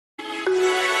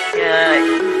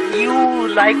You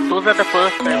like those are the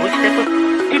person which type of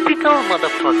typical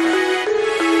motherfucker.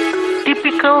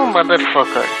 Typical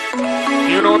motherfucker.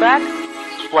 Do you know that?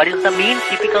 What is the mean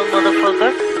typical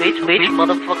motherfucker? Which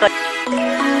motherfucker?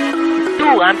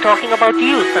 You, I'm talking about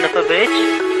you, son of a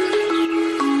bitch.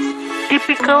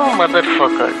 Typical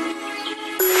motherfucker.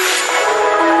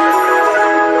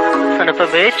 Son of a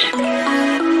bitch.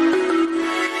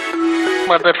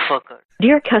 Motherfucker.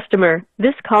 Dear customer,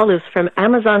 this call is from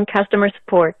Amazon customer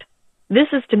support. This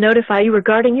is to notify you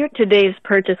regarding your today's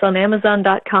purchase on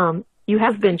Amazon.com. You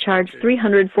have been charged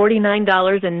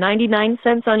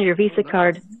 $349.99 on your Visa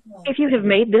card. If you have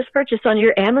made this purchase on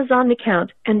your Amazon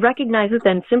account and recognize it,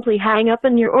 then simply hang up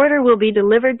and your order will be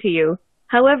delivered to you.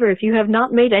 However, if you have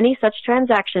not made any such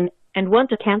transaction and want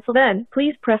to cancel, then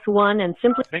please press 1 and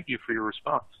simply... Thank you for your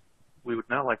response. We would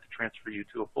now like to transfer you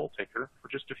to a poll taker for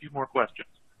just a few more questions.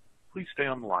 Please stay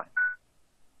on the line.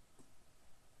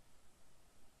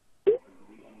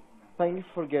 Thank you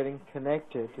for getting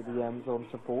connected to the Amazon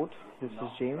support. This is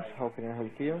James. How can I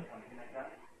help you?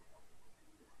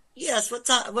 Yes,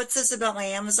 what's this about my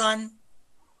Amazon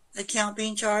account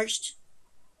being charged?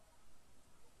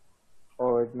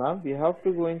 Alright, ma'am. We have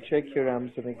to go and check your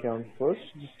Amazon account first.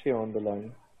 Just stay on the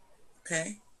line.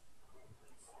 Okay.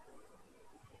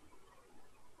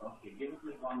 Okay, give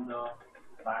click on the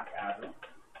back arrow.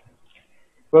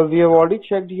 Well, we have already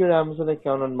checked your Amazon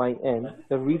account on my end.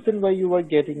 The reason why you are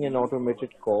getting an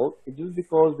automated call is just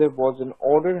because there was an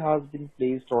order has been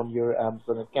placed on your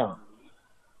Amazon account.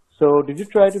 So, did you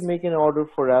try to make an order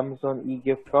for Amazon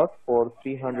e-gift card for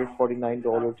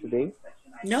 $349 today?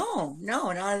 No,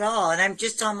 not at all. And I'm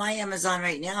just on my Amazon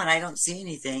right now and I don't see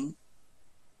anything.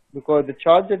 Because the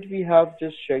charge that we have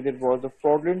just checked, it was a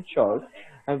fraudulent charge,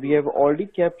 and we have already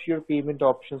kept your payment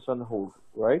options on hold,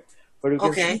 right? But you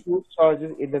can see those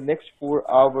charges in the next 4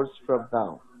 hours from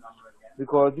now.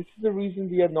 Because this is the reason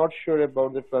we are not sure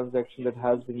about the transaction that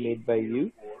has been made by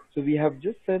you. So we have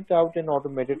just sent out an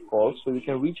automated call so you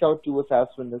can reach out to us as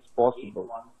soon as possible.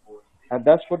 And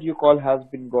that's what your call has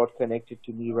been got connected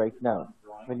to me right now.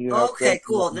 When you okay,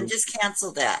 cool. Then just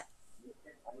cancel that.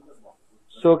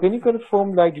 So can you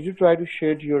confirm, like, did you try to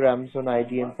share your Amazon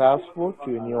ID and password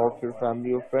to any of your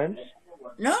family or friends?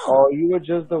 No. Or you were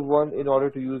just the one in order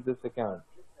to use this account?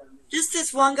 Just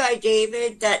this one guy,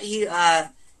 David, that he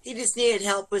just needed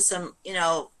help with some,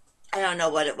 I don't know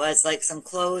what it was, like some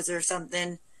clothes or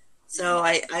something. So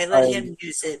I let him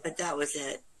use it, but that was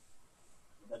it.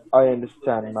 I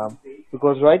understand, ma'am.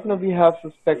 Because right now we have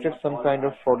suspected some kind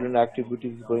of fraudulent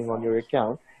activities going on your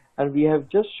account. And we have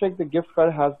just checked the gift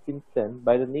card has been sent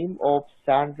by the name of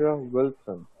Sandra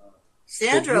Wilson.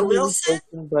 Sandra Wilson?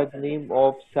 By the name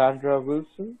of Sandra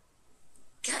Wilson?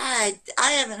 God,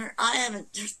 I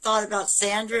haven't thought about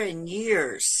Sandra in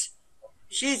years.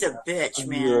 She's a bitch,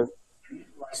 man.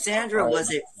 Sandra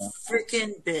was a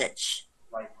freaking bitch.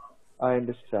 I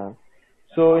understand.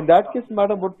 So in that case,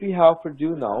 madam, what we have to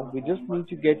do now, we just need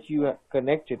to get you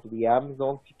connected to the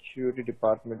Amazon security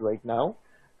department right now.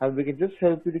 And we can just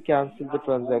help you to cancel the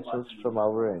transactions from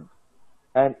our end.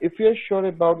 And if you're sure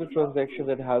about the transaction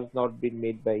that has not been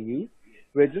made by you,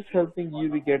 we're just helping you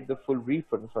to get the full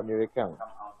refund from your account.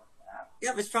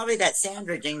 Yeah, it's probably that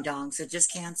Sandra ding dong, so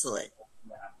just cancel it.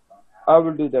 I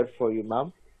will do that for you,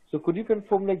 ma'am. So could you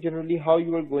confirm, like, generally how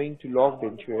you are going to log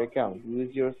into your account?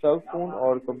 Use your cell phone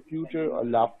or computer or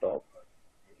laptop?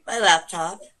 My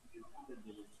laptop.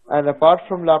 And apart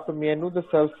from laptop, may I know the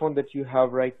cell phone that you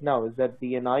have right now? Is that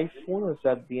be an iPhone or is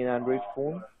that be an Android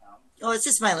phone? Oh, it's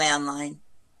just my landline.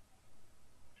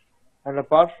 And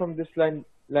apart from this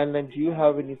landline, do you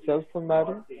have any cell phone,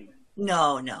 madam?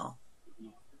 No.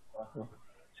 So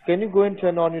can you go and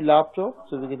turn on your laptop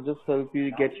so we can just help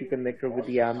you get you connected with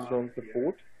the Amazon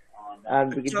support?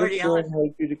 And we can just go and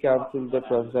help you to cancel the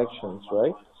transactions,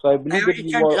 right? So I believe that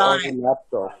you are on your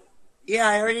laptop. Yeah,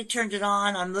 I already turned it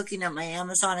on. I'm looking at my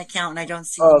Amazon account and I don't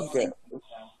see anything.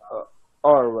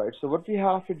 Alright, so what we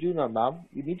have to do now, ma'am,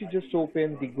 you need to just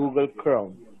open the Google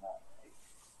Chrome.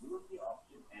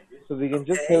 So we can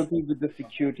just help you with the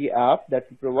security app that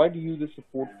will provide you the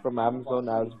support from Amazon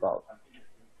as well.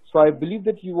 So I believe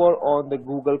that you are on the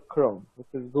Google Chrome, which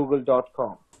is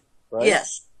google.com, right?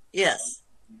 Yes.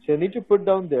 So you need to put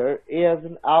down there A as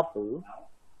in apple,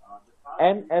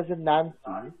 N as in Nancy,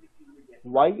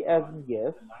 Y as in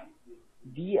yes,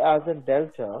 D as in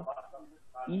Delta,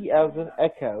 E as in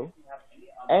Echo,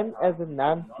 N as in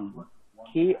Nancy,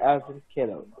 K as in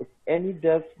Kilo. It's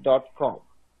anydesk.com.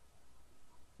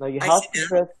 Now you have to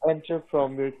press enter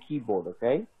from your keyboard,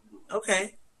 okay?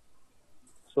 Okay.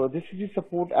 So this is the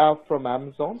support app from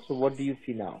Amazon. So what do you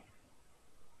see now?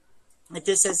 It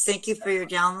just says thank you for your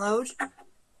download.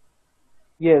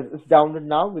 Yes, it's downloaded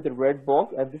now with a red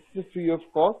box, and this is free of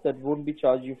cost. That won't be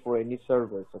charged you for any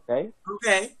service, okay?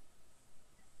 Okay.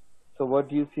 So what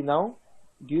do you see now?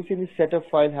 Do you see the setup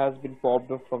file has been popped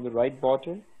up from the right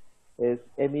bottom? It's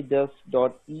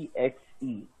medus.exe.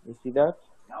 You see that?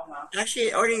 Actually,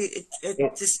 it already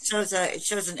it just shows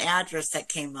an address that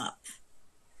came up.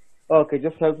 Okay,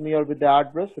 just help me out with the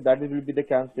address. So that will be the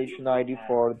cancellation ID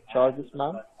for the charges,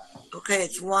 ma'am. Okay,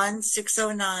 it's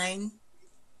 1609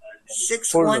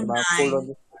 Hold on, ma'am. 619. Hold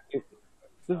on.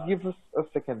 Just give us a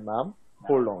second, ma'am.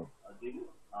 Hold on.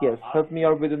 Yes, help me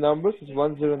out with the numbers. It's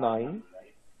 109.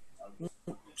 It's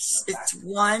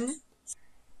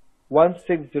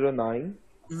 1609.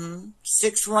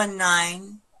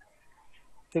 619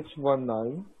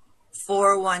 619.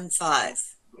 415.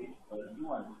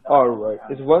 Alright.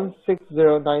 It's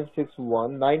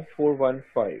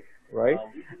 1609619415. Right?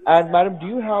 And madam, do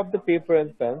you have the paper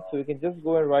and pen? So you can just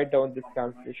go and write down this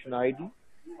cancellation ID.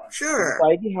 Sure. This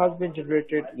ID has been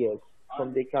generated, yes,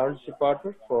 from the accounts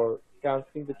department for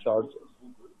cancelling the charges.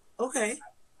 Okay.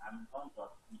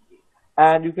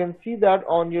 And you can see that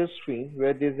on your screen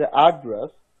where there's an address.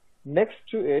 Next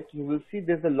to it, you will see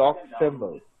there's a lock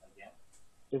symbol.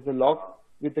 There's a lock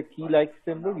with a key-like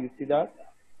symbol. You see that?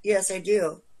 Yes, I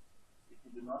do.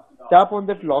 Tap on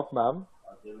that lock, ma'am.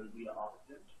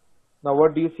 Now,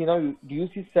 what do you see now? Do you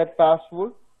see set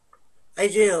password? I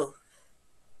do.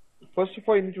 First of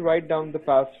all, you need to write down the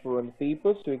password on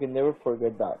paper so you can never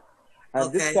forget that.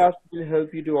 And this Okay. password will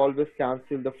help you to always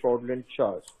cancel the fraudulent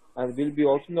charge. And we'll be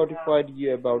also notified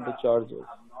you about the charges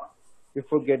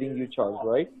before getting you charged,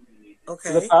 right? So the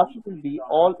Okay. password will be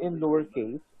all in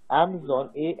lowercase, Amazon,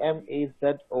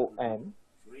 AMAZON,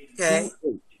 Okay.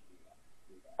 28.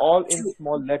 All in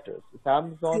small letters. It's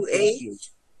Amazon 28. 28.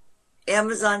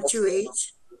 Amazon 28.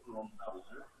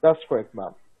 That's correct,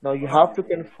 ma'am. Now you have to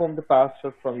confirm the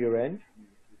password from your end.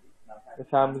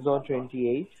 It's Amazon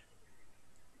 28.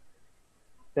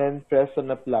 Then press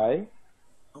on apply.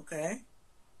 Okay.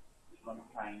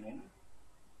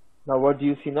 Now what do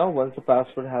you see now once the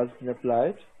password has been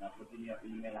applied?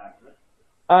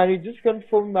 And you just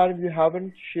confirm, madam, you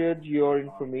haven't shared your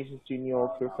information to any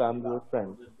of your family or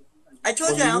friends. I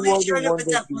told Only you I you only are the shared it one with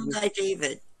that that one uses. guy,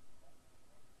 David,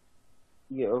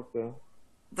 Yeah, okay.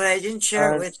 but I didn't share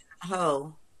it And with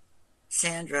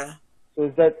Sandra. so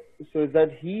is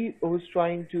that he who's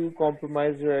trying to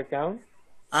compromise your account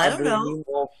I don't under the know. name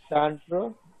of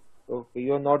Sandra? Okay,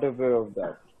 you're not aware of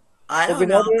that. I Okay, don't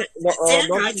know. not But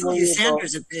Sandra, not I to told you worry about.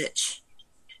 Sandra's a bitch.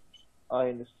 I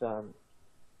understand.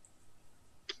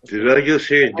 Did Okay. I just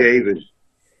hear David?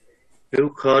 Who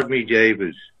called me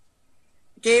David?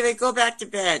 David, go back to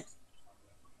bed.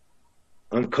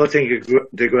 I'm cutting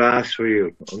the grass for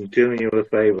you. I'm doing you a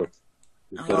favor.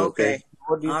 Is that Oh, okay? okay.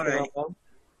 What do you All say now, right. ma'am?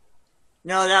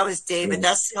 No, that was David. Yeah.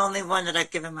 That's the only one that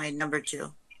I've given my number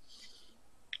to.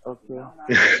 Okay.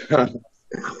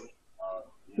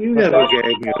 You But never that,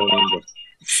 gave me a number.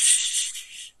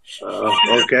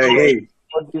 Okay, hey,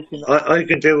 what do you see now? I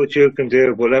can do what you can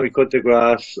do, but let me cut the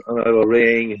grass and I will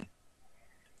ring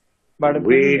Madam,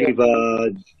 can you hear really me?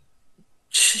 bad.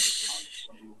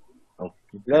 Oh,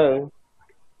 Hello?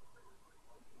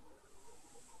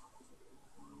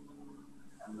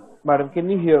 Madam, can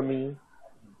you hear me?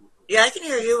 Yeah, I can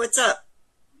hear you. What's up?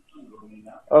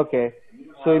 Okay.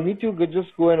 So you need to just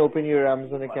go and open your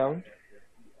Amazon account.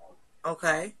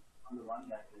 Okay.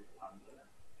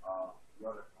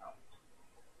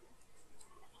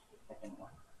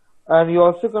 And you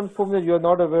also confirm that you're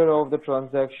not aware of the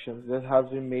transaction that has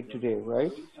been made today,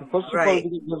 right? So first of all, Right.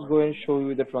 we can just go and show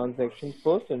you the transaction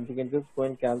first, and we can just go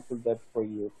and cancel that for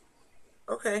you.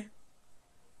 Okay.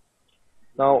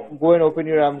 Now, go and open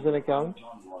your Amazon account.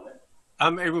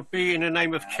 It would be in the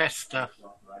name of Chester.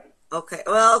 Okay.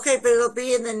 Well, okay, but it'll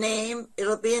be in the name.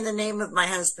 It'll be in the name of my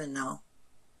husband, though.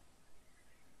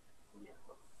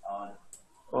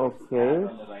 Okay.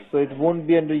 So it won't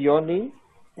be under your name?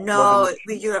 No,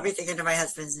 we do everything under my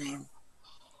husband's name.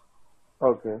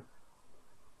 Okay.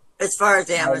 As far as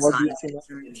What Amazon do you is see now?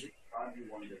 concerned.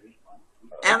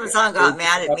 Amazon got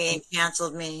mad at me and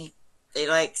canceled me.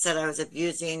 They said I was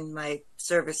abusing my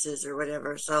services or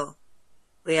whatever, so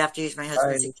we have to use my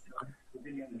husband's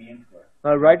account.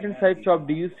 Right inside top,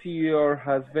 do you see your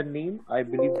husband name? I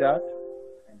believe that.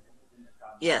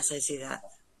 Yes, I see that.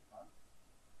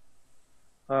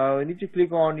 We need to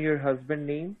click on your husband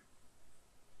name.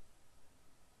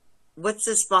 What's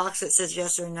this box that says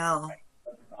yes or no?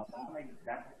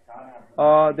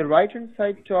 The right hand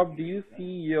side top, do you see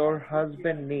your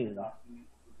husband name?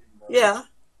 Yeah.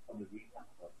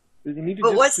 You need to But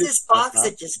just what's click this on box that.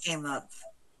 that just came up?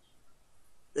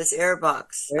 This air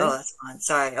box. Okay. Oh, that's fine.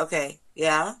 Sorry. Okay.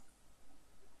 Yeah.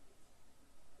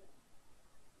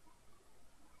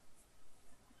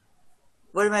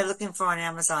 What am I looking for on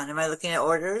Amazon? Am I looking at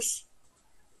orders?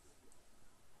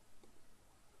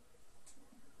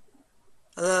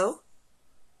 Hello?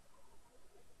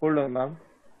 Hold on, ma'am.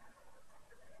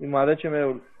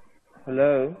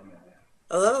 Hello?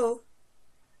 Hello?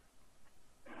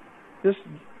 Just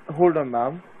hold on,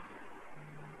 ma'am.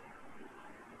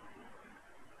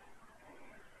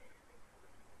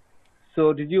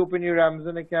 So, did you open your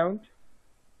Amazon account?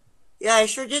 Yeah, I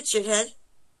sure did, shithead.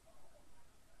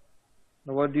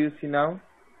 Now, what do you see now?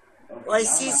 Well, I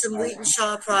see some Wheat and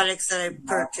Shaw products that I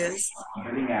purchased.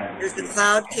 There's the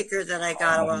cloud kicker that I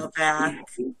got a while back.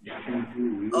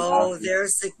 Oh,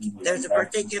 there's a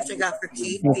birthday gift I got for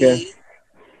Keith Okay. B.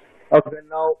 Okay,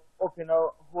 now,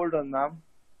 hold on, ma'am.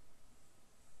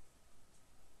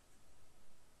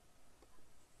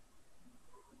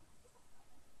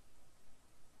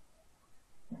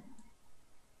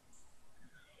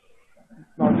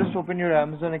 Now, just open your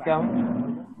Amazon account.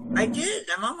 I did.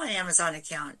 I'm on my Amazon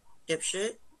account,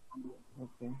 dipshit.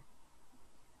 Okay.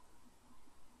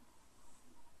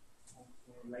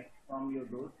 Like from your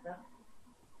doorstep?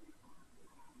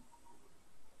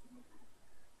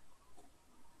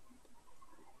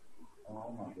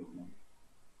 Oh my goodness.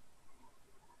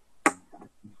 I'm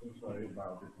so sorry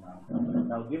about it now.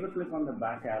 Now give a click on the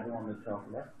back arrow on the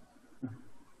chocolate.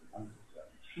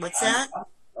 What's that?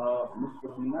 Miss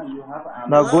Christina, you have Amazon.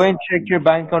 Now, go and check your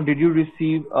bank account. Did you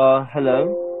receive, hello?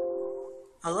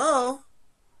 Hello?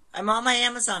 I'm on my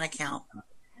Amazon account.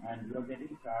 And you're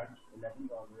getting charged $11.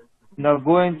 Now,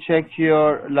 go and check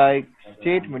your,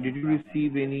 statement. Did you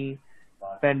receive any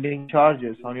pending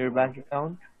charges on your bank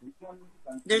account?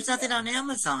 There's nothing on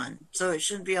Amazon, so it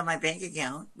shouldn't be on my bank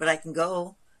account, but I can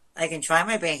go. I can try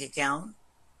my bank account.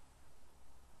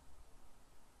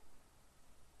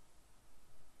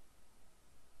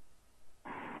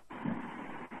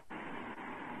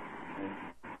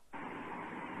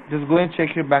 Just go and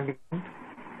check your bank account.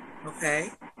 Okay.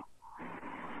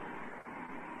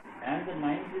 And the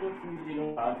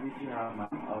 9020 card which you have, ma'am,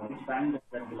 which bank does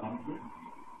that belong to?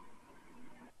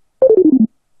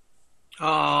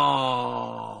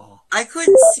 Oh. I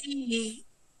couldn't see.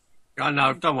 I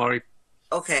know, don't worry.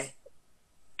 Okay.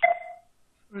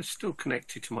 It's still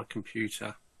connected to my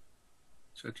computer.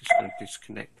 So I'm just going to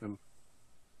disconnect them.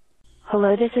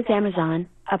 Hello, this is Amazon.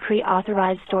 A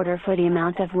pre-authorized order for the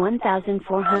amount of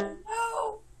 1,400.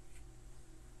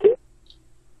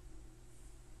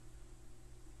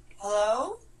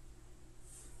 Hello?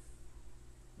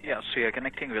 Yeah, so you're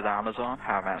connecting with Amazon.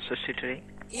 Have I assist you today?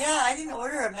 Yeah, I didn't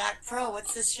order a Mac Pro.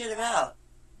 What's this shit about?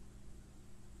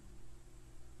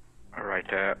 Alright,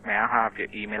 may I have your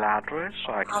email address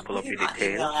so I can pull up your My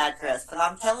email details? address, but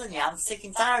I'm telling you, I'm sick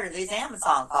and tired of these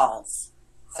Amazon calls.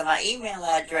 So my email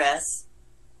address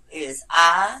is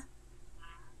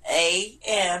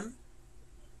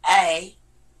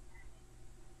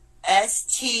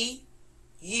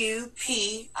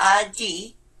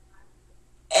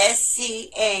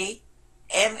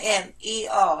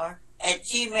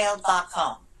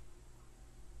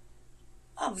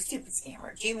I'm a stupid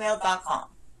scammer. gmail.com.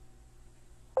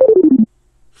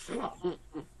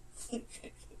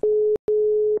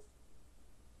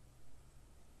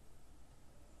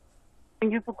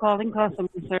 Thank you for calling customer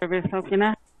service. How can I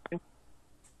help you?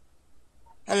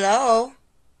 Hello?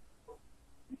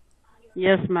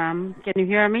 Yes, ma'am. Can you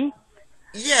hear me?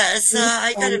 Yes,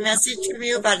 I got a message from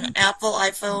you about an Apple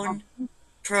iPhone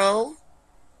Pro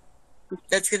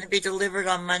that's going to be delivered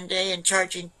on Monday and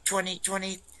charging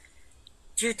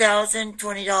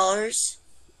 $2,020.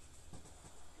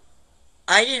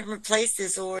 I didn't replace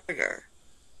this order.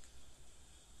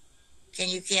 Can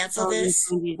you cancel this?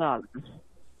 $20.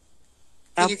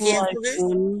 Can you Apple cancel this?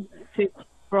 iPhone 6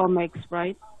 Pro Max,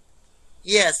 right?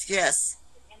 Yes,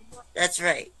 that's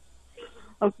right.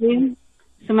 Okay.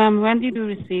 So, ma'am, when did you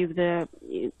receive the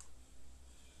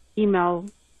email?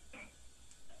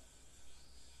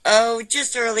 Oh,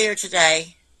 just earlier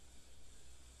today.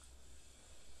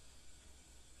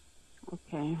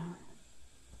 Okay.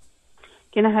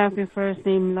 Can I have your first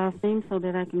name, last name, so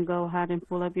that I can go ahead and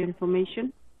pull up your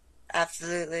information?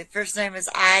 Absolutely. First name is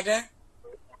Ida.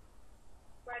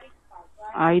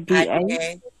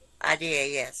 IDA? IDA,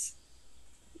 yes.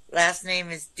 Last name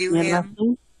is Your last Duhim.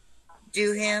 name?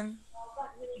 Duhim.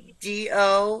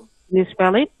 D-O. Can you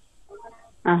spell it?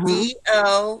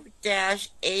 D-O-H-I-M.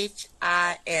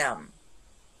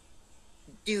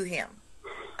 Duhim.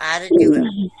 Ida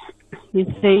Duhim. You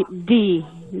say D.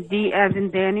 D as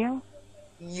in Daniel?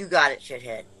 You got it,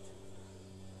 shithead.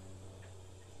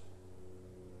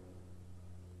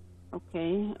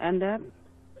 Okay, and that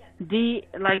D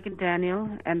like Daniel,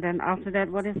 and then after that,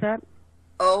 what is that?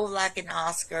 O like an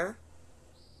Oscar.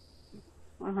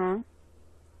 Uh-huh.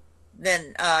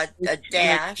 Then a H like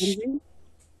dash, Henry.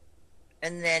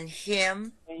 and then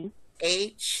him. Okay.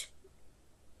 H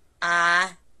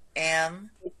I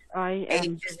M. I H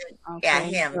am. is in, yeah,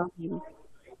 Okay. him. got you.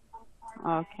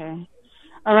 Okay.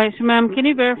 All right, so ma'am, can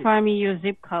you verify me your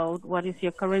zip code? What is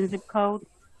your current zip code?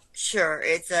 Sure,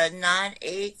 it's a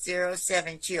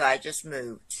 98072. I just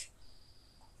moved.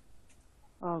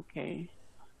 Okay.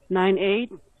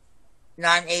 9807,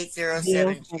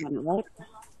 98072. right?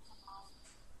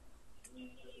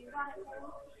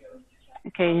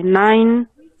 Okay,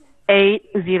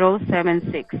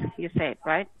 98076. You said,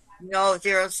 right? No,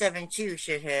 072,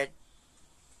 shithead.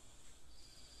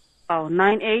 Oh,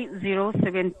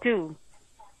 98072.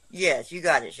 Yes, you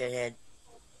got it, shithead.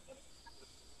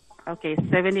 Okay,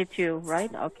 72, right?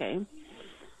 Okay.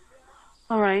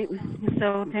 All right.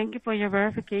 So thank you for your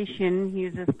verification. You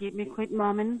just give me a quick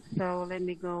moment. So let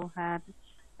me go ahead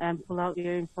and pull out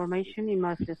your information in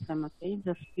my system, okay?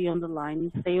 Just be on the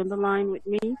line. Stay on the line with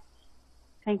me.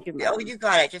 Thank you, ma'am. Oh, you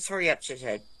got it. Just hurry up,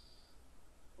 shithead.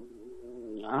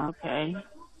 Okay.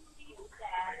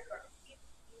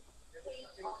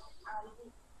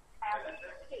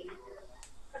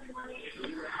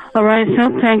 All right,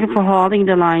 so thank you for holding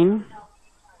the line.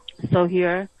 So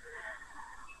here,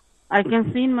 I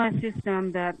can see in my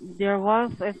system that there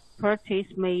was a purchase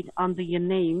made under your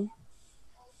name,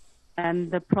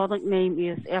 and the product name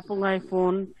is Apple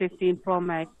iPhone 15 Pro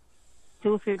Max,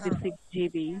 256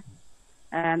 GB,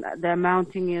 and the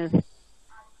amounting is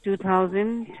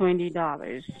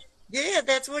 $2,020. Yeah,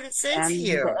 that's what it says And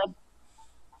here.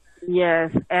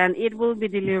 yes, and it will be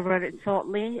delivered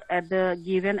shortly at the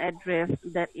given address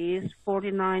that is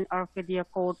 49 Arcadia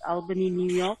Court, Albany,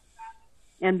 New York,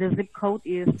 and the zip code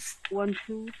is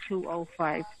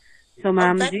 12205. So,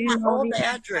 ma'am, that's do you my know old the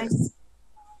address.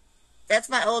 That's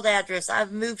my old address.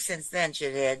 I've moved since then,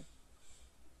 shithead.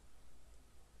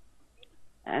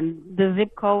 And the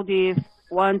zip code is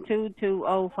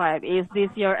 12205. Is this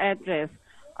your address?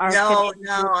 No,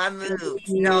 I moved.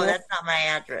 No, that's not my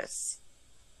address.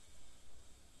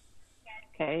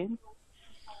 Okay.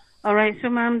 All right. So,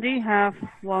 ma'am, do you have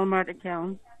Walmart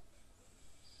account?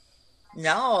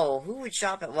 No, who would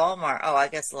shop at Walmart? Oh, I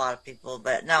guess a lot of people,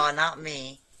 but no, not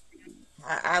me.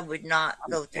 I would not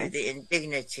go through the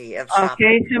indignity of shopping.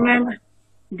 Okay, so ma'am,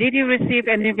 did you receive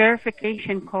any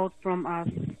verification code from us?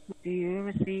 Do you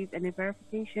receive any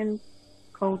verification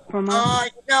code from us?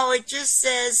 No, it just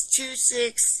says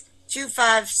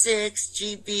 26256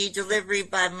 GB delivery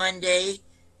by Monday.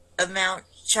 Amount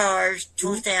charged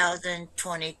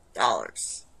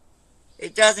 $2,020.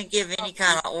 It doesn't give any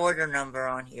kind of order number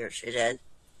on here, shithead.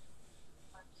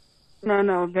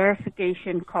 No,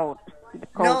 verification code.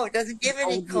 No, it doesn't give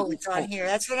any codes on here.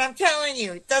 That's what I'm telling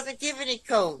you. It doesn't give any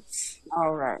codes.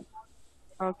 All right.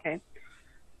 Okay.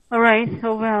 All right.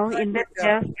 So, well, in that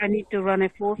case, I need to run a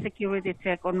full security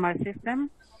check on my system.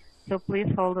 So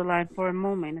please hold the line for a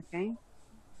moment, okay?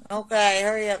 Okay,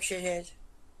 hurry up, shithead.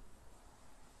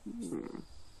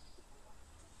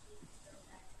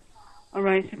 All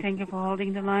right. So thank you for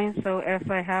holding the line. So as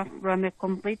I have run a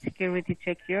complete security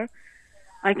check here,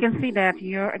 I can see that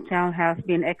your account has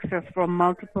been accessed from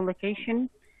multiple locations,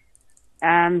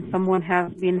 and someone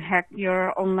has been hacked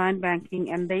your online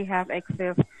banking, and they have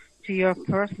access to your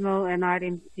personal and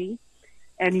identity,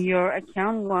 and your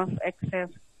account was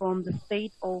accessed from the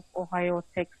state of Ohio,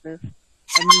 Texas,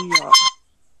 and New York.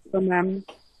 So, ma'am.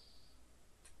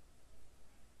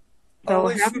 So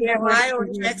it's have from you ever Ohio,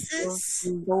 been Texas?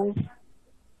 in those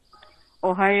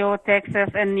Ohio, Texas,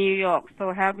 and New York?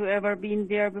 So have you ever been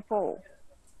there before?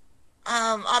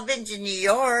 I've been to New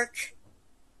York,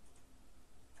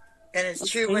 and it's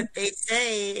true Okay. what they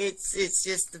say. It's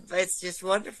just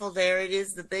wonderful there. It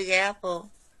is the Big Apple.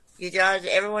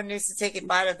 Everyone needs to take a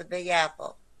bite of the Big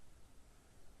Apple.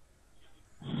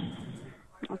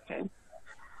 Okay.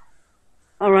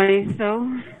 All right.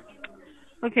 So,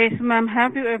 okay. So, ma'am,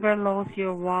 have you ever lost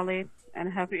your wallet,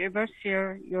 and have you ever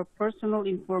shared your personal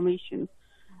information,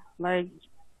 like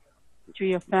to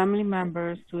your family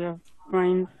members, to your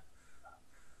friends?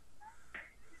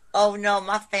 Oh no,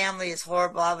 my family is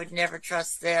horrible. I would never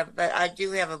trust them, but I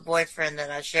do have a boyfriend that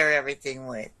I share everything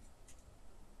with.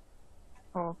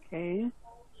 Okay.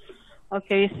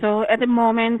 Okay, so at the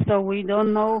moment, so we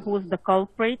don't know who's the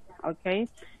culprit, okay?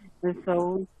 And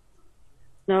so,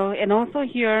 no, and also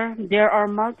here, there are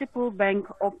multiple bank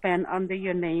open under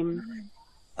your name.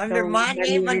 Under my can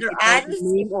name, you under repeat out the Ida's?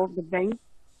 name of the bank?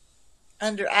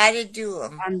 Under Ida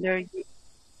Doom.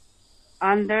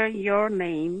 Under your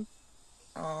name,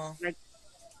 Oh. Like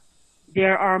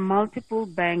there are multiple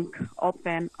bank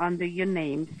open under your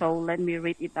name. So let me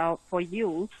read it out for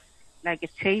you. Like a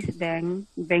Chase Bank,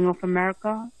 Bank of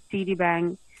America, TD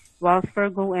Bank, Wells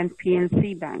Fargo, and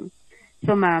PNC Bank.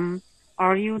 So, ma'am,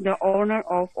 are you the owner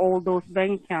of all those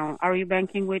bank accounts? Are you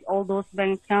banking with all those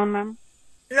bank accounts, ma'am?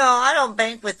 No, I don't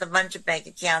bank with a bunch of bank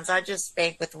accounts. I just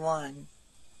bank with one.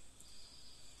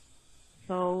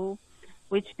 So,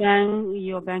 which bank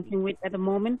you're banking with at the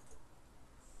moment?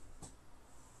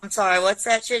 I'm sorry, what's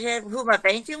that, shithead? Who am I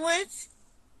banking with?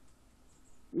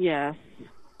 Yes.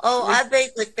 Oh, I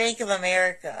bank with Bank of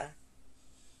America.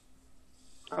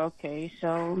 Okay,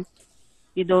 so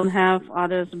you don't have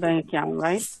others bank account,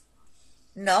 right?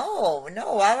 No,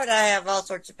 why would I have all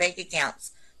sorts of bank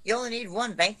accounts? You only need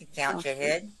one bank account,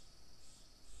 shithead.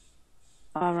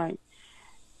 All right.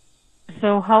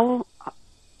 So how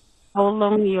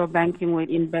long you're banking with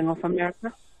in Bank of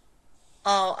America?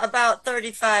 Oh, about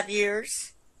 35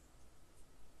 years.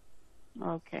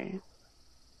 Okay.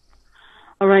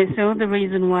 All right. So the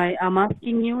reason why I'm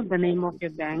asking you the name of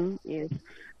your bank is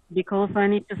because I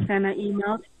need to send an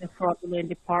email to the fraudulent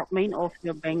department of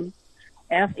your bank,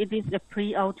 as it is a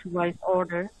pre-authorized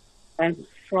order and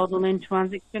fraudulent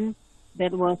transaction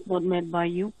that was not made by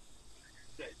you.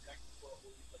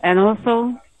 And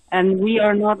also, and we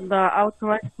are not the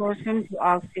authorized person to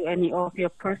ask you any of your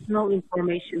personal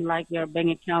information like your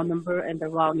bank account number and the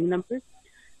routing number.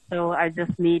 So I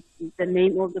just need the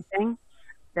name of the bank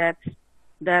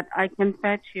that I can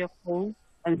patch your phone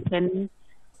and send an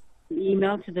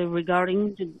email to the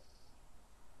regarding to,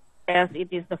 as it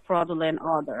is the fraudulent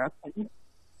order. Okay.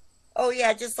 Oh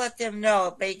yeah, just let them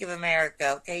know, Bank of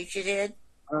America, okay, shithead?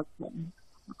 Okay.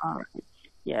 All right.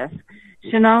 Yes.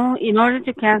 So now, in order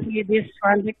to cancel this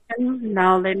transaction,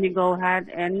 now let me go ahead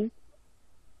and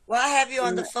Well, I have you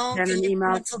on the phone. send Can an you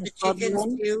email cancel to the the chickens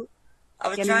fraudulent. too? I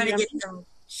was Can trying you to hear get me? some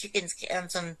chickens,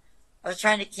 I was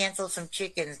trying to cancel some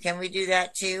chickens. Can we do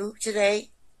that too today?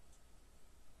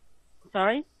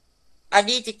 Sorry? I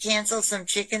need to cancel some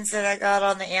chickens that I got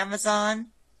on the Amazon.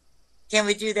 Can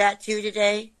we do that too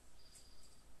today?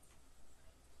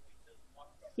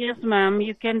 Yes, ma'am,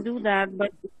 you can do that,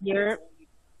 but here,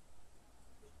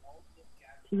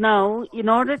 now, in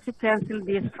order to cancel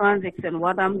this transaction,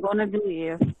 what I'm going to do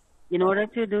is, in order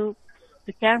to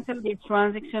cancel this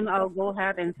transaction, I'll go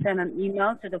ahead and send an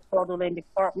email to the fraudulent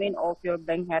department of your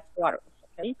bank headquarters,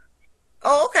 okay?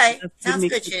 Oh, okay. Just give Sounds me a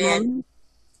good, quick shithead. moment.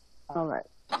 All right.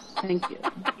 Thank you.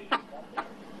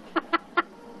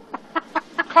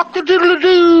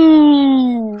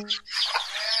 Cock-a-doodle-doo!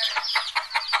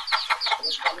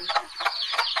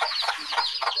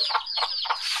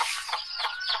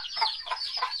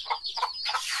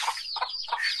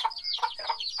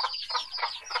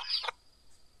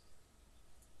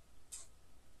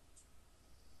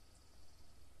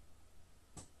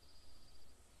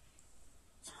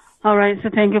 All right, so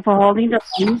thank you for holding the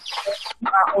line.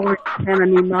 I already sent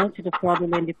an email to the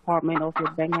fraudulent department of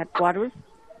your bank headquarters.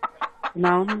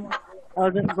 Now, I'll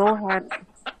just go ahead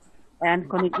and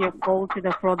connect your call to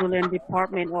the fraudulent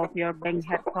department of your bank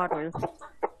headquarters.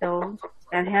 So,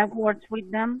 and have words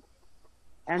with them,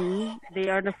 and they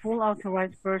are the full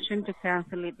authorized person to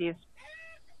cancel it is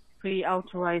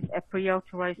pre-authorized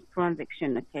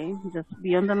transaction. Okay, just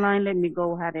be on the line. Let me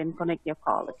go ahead and connect your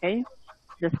call. Okay,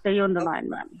 just stay on the line,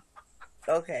 ma'am.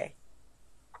 Okay.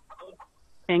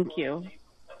 Thank you.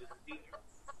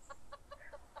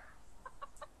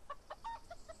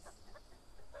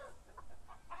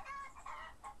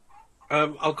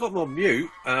 I've got them on mute.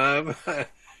 Don't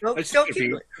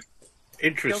keep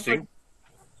interesting.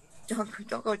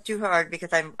 Don't go too hard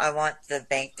because I want the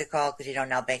bank to call because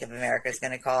now Bank of America is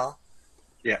going to call.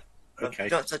 Yeah. Okay.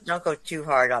 Don't go too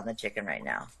hard on the chicken right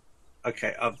now.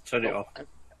 Okay, I'll turn it off.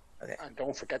 Okay. And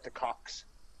don't forget the Cox.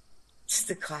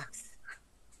 The Cox.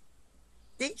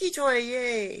 Dinky toy,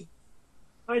 yay!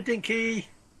 Hi, Dinky.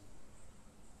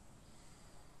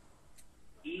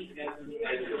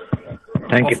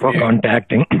 Thank you for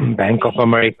contacting Bank of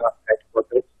America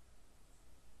headquarters.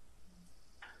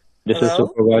 This is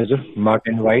Supervisor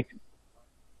Martin White.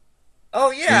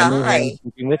 Oh yeah, hi.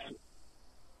 With?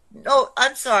 No,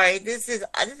 I'm sorry. This is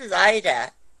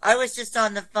Ida. I was just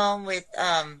on the phone with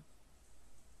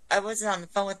I wasn't on the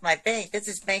phone with my bank. This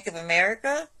is Bank of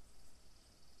America?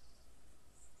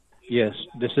 Yes,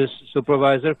 this is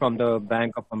Supervisor from the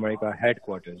Bank of America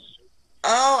headquarters.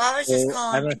 Oh, I was just So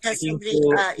calling I'm because speaking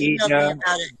somebody to emailed me Ida.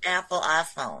 about an Apple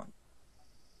iPhone.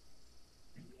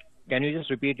 Can you just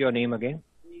repeat your name again?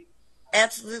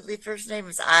 Absolutely. First name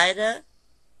is Ida.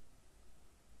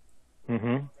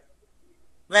 Mm-hmm.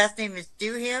 Last name is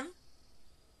Duham.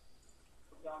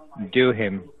 Do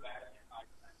him.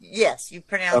 Yes, you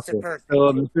pronounced it Okay. perfect.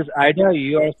 So, Mrs. Ida,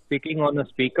 you are speaking on a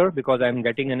speaker because I'm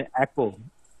getting an echo.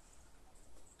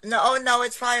 No, no,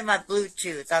 it's probably my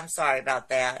Bluetooth. I'm sorry about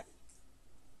that.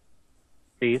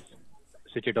 Please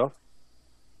switch it off.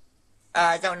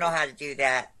 I don't know how to do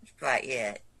that quite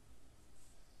yet.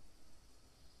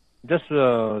 Just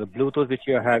the Bluetooth which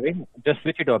you are having, just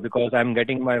switch it off because I'm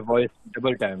getting my voice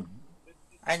double time.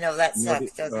 I know that I'm not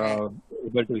sucks, doesn't it?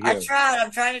 able to I hear. tried. I'm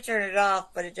trying to turn it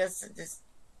off, but it just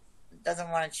doesn't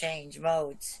want to change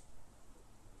modes.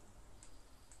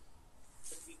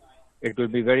 It will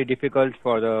be very difficult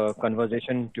for the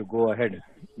conversation to go ahead,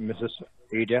 Mrs.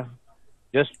 Ida.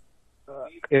 Just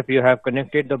if you have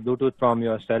connected the Bluetooth from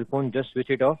your cell phone, just switch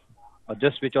it off or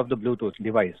just switch off the Bluetooth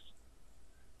device.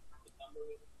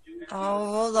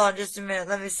 Oh, hold on just a minute.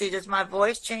 Let me see. Does my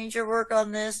voice changer work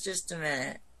on this? Just a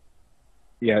minute.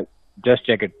 Yeah, just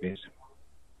check it, please.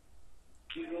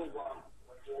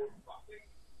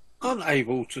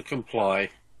 Unable to comply.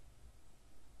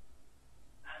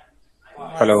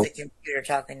 Hello. That's the computer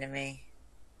talking to me.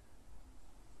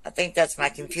 I think that's my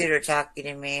computer talking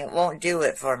to me. It won't do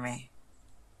it for me.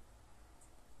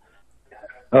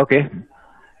 Okay.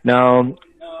 Now,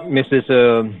 Mrs.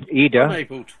 Ida,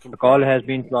 the call has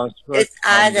been transferred. It's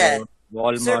from Ida. the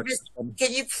Walmart. Sir,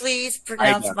 can you please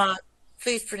pronounce Ida.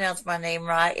 my name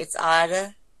right? It's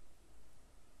Ida.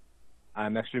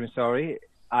 I'm extremely sorry.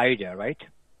 Ida, right?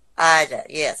 Ida,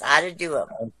 yes, Ida do it.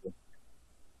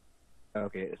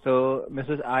 Okay. So,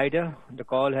 Mrs. Ida, the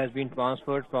call has been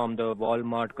transferred from the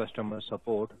Walmart customer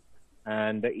support,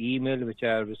 and the email which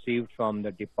I have received from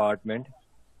the department,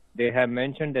 they have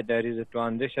mentioned that there is a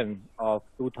transaction of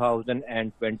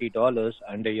 $2,020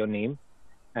 under your name,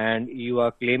 and you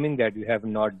are claiming that you have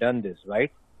not done this,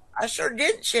 right? I sure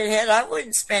didn't, shithead. I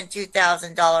wouldn't spend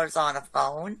 $2,000 on a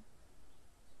phone.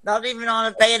 Not even on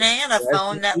a banana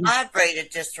phone that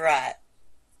vibrated just right.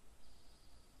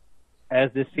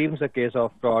 As this seems a case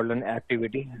of fraudulent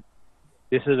activity,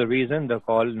 this is the reason the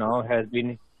call now has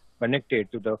been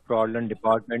connected to the fraudulent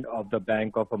department of the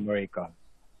Bank of America.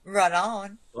 Right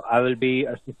on. So I will be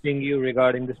assisting you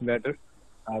regarding this matter.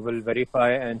 I will verify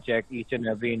and check each and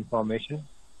every information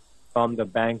from the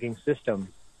banking system.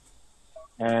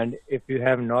 And if you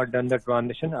have not done the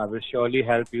transaction, I will surely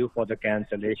help you for the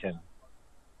cancellation.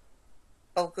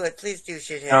 Oh, good. Please do,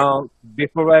 shithead. Now,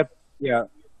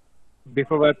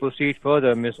 before I proceed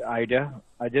further, Miss Ida,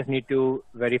 I just need to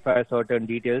verify certain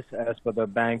details as per the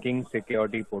banking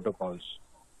security protocols.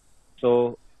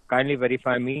 So, kindly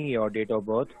verify me your date of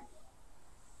birth.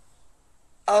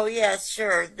 Oh, yes,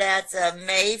 sure. That's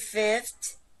May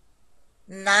 5th,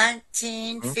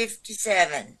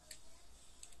 1957.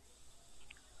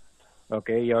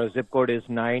 Okay, your zip code is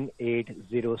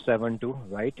 98072,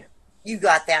 right? You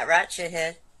got that right,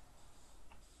 shithead.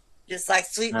 Just like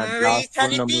Sweet And Marie's last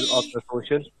phone number honeybee. of the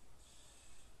social.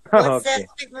 What's Okay. that,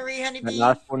 Sweet Marie And honeybee?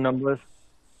 last phone numbers.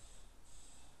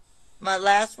 My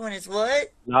last one is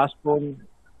what? Last phone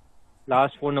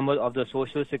number of the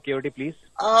social security, please.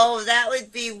 Oh, that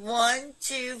would be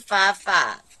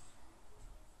 1255.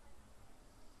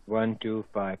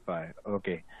 1255.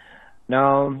 Okay.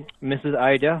 Now, Mrs.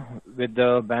 Ida, with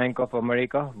the Bank of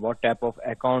America, what type of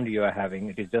account you are having?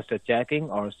 It is just a checking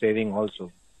or saving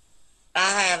also?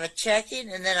 I have a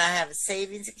checking, and then I have a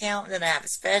savings account, and then I have a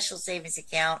special savings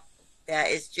account that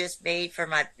is just made for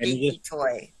my dinky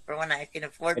toy, for when I can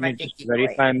afford my dinky toy.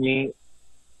 Can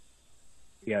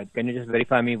you just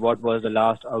verify me what was the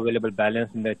last available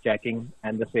balance in the checking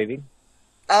and the saving?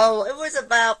 Oh, it was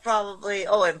about probably,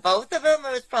 in both of them,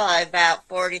 it was probably about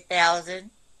 40,000.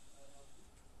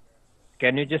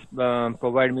 Can you just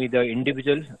provide me the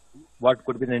individual, what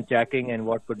could be in checking and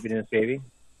what could be in saving?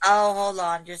 Oh, hold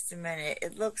on just a minute.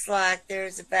 It looks like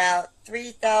there's about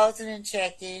 3,000 in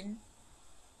checking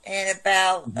and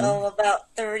about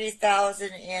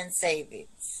 30,000 in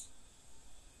savings.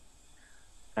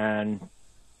 And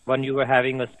when you were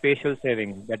having a special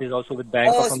saving, that is also with Bank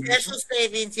of America? Special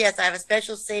savings, yes. I have a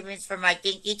special savings for my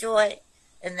dinky toy,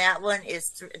 and that one's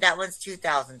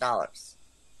 $2,000.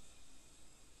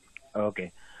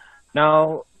 Okay.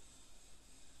 Now,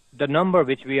 the number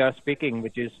which we are speaking,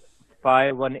 which is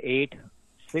 518-616.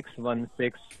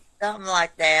 Something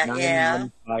like that, yeah.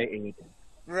 9158.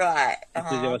 Right. This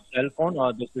is your cell phone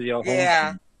or this is your home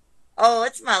Yeah. phone? Oh,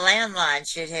 it's my landline,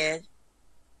 shithead.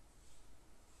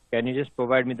 Can you just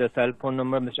provide me the cell phone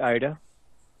number, Ms. Ida?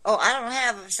 Oh, I don't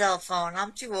have a cell phone.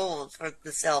 I'm too old for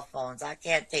the cell phones. I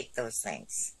can't take those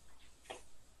things.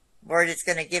 Word, it's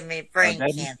going to give me brain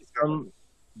cancer.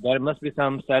 There must be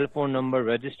some cell phone number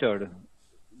registered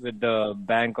with the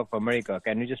Bank of America.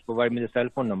 Can you just provide me the cell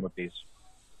phone number, please?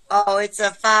 Oh, it's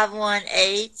a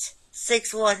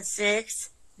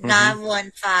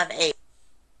 518-616-9158.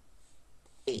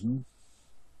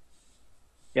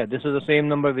 Yeah, this is the same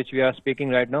number which we are speaking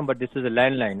right now, but this is a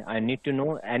landline. I need to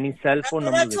know any cell phone That's what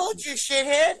number I with told you,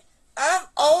 shithead. I'm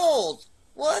old.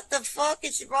 What the fuck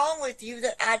is wrong with you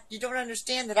that you don't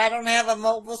understand that I don't have a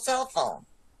mobile cell phone?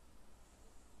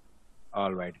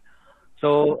 All right.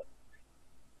 So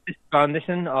this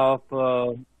transaction of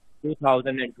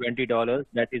 $2,020,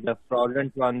 that is a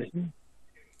fraudulent transaction.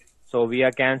 So we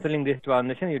are canceling this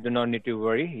transaction. You do not need to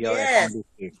worry. Your account is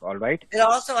safe. All right. And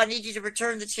also, I need you to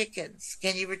return the chickens.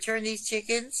 Can you return these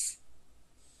chickens?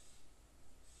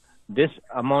 This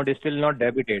amount is still not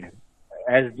debited,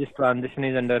 as this transaction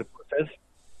is under process.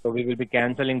 So we will be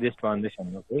canceling this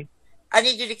transaction. Okay. I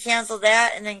need you to cancel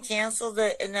that, and then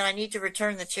and then I need to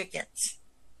return the chickens.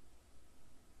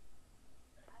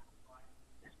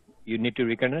 You need to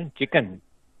return chicken.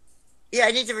 Yeah,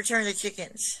 I need to return the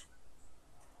chickens.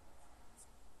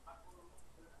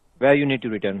 Where you need to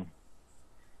return?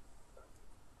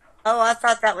 Oh, I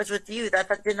thought that was with you.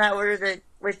 Didn't I order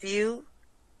with you?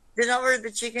 Didn't I order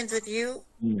the chickens with you?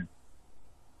 No.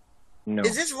 No.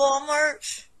 Is this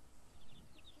Walmart?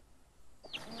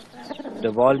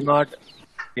 The Walmart,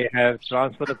 they have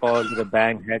transferred the call to the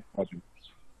bank headquarters.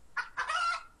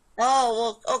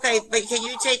 Oh, well, okay, but can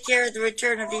you take care of the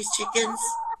return of these chickens?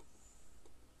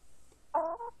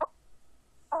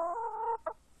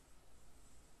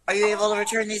 Are you able to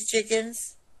return these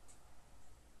chickens?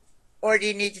 Or do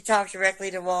you need to talk directly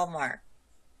to Walmart?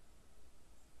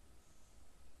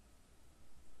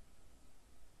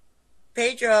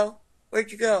 Pedro,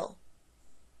 where'd you go?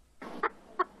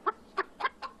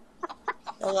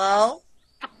 Hello?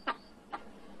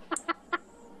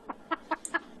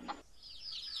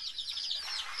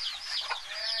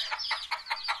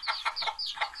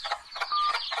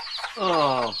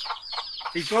 Oh,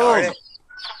 he's gone.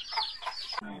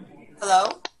 Hello?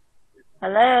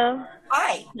 Hello.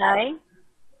 Hi. Hi.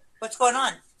 What's going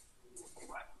on?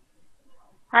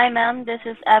 Hi, ma'am. This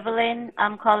is Evelyn.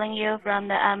 I'm calling you from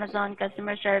the Amazon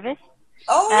customer service.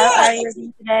 Oh, How are you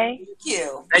doing today? Thank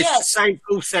you. It's Yes. the same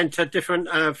call centre, different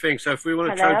thing. So if we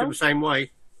want to Hello? charge them the same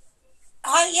way,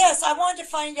 Hi, yes, I wanted to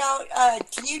find out,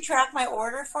 can you track my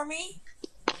order for me?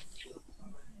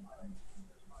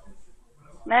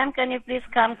 Ma'am, can you please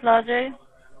come closer?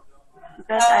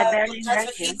 Because I barely That's heard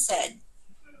what you. he said.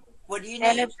 What do you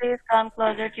Can need? you please come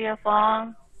closer to your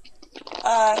phone?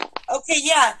 Okay,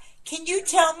 yeah. Can you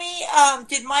tell me,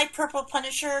 did my purple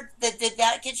Punisher, did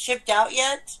that get shipped out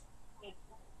yet?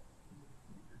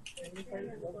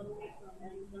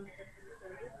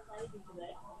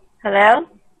 Hello?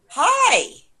 Hi.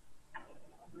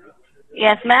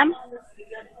 Yes, ma'am?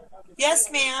 Yes,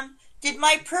 ma'am. Did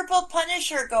my purple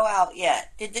Punisher go out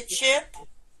yet? Did it ship?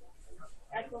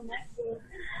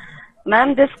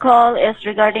 Ma'am, this call is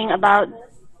regarding about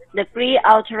the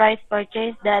pre-authorized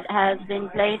purchase that has been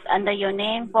placed under your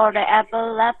name for the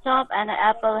Apple laptop and the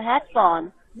Apple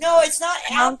headphone. No, it's not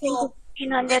Amounting Apple. to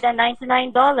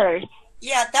 $1,599.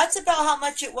 Yeah, that's about how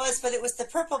much it was, but it was the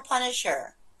purple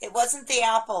Punisher. It wasn't the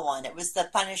Apple one. It was the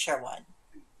Punisher one.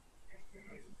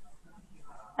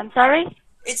 I'm sorry?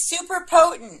 It's super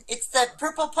potent. It's the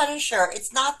purple Punisher.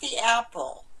 It's not the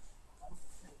Apple.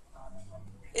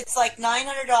 It's like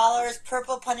 $900.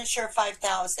 Purple Punisher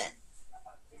 5,000.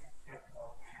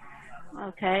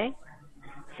 Okay.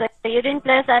 So you didn't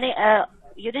place any,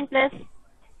 you didn't place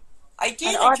I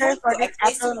did. an I order told for you. I this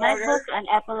placed Apple an order. MacBook and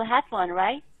Apple headphone,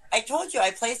 right? I told you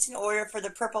I placed an order for the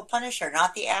purple Punisher,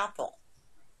 not the Apple.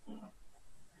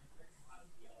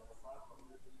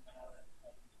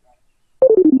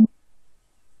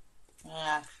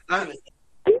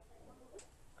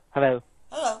 Hello. Hello.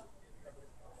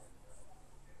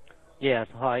 Yes,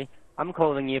 hi. I'm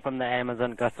calling you from the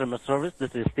Amazon customer service.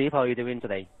 This is Steve. How are you doing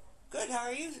today? Good. How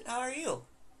are you? How are you?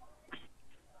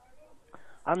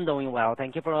 I'm doing well.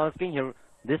 Thank you for asking. Here,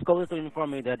 this call is to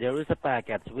inform you that there is a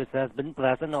package which has been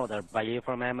placed an order by you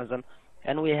from Amazon,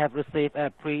 and we have received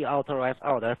a pre-authorized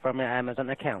order from your Amazon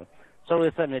account. So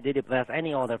recently, did you place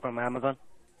any order from Amazon?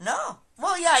 No.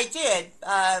 Well, yeah, I did.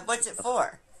 What's it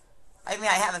for? I mean,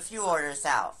 I have a few orders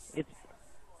out.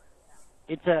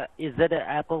 Is that an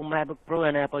Apple MacBook Pro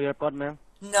and Apple AirPod, ma'am?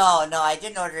 No, I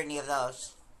didn't order any of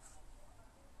those.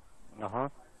 Uh-huh.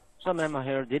 So, ma'am,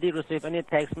 here, did you receive any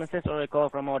text message or a call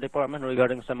from our department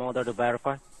regarding some order to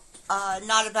verify?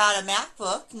 Not about a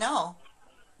MacBook, no.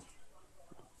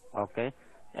 Okay.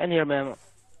 And here, ma'am,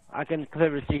 I can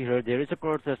clearly see here there is a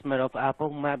purchasement of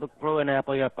Apple MacBook Pro and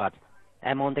Apple AirPods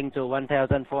amounting to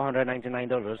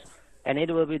 $1,499, and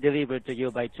it will be delivered to you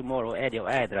by tomorrow at your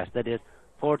address, that is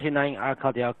 49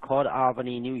 Arcadia Court,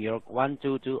 Albany, New York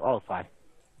 12205.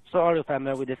 So are you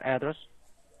familiar with this address?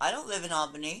 I don't live in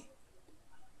Albany.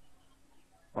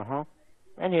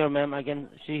 And here, ma'am, I can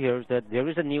see here that there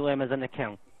is a new Amazon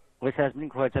account which has been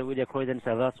created with your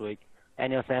credential last week,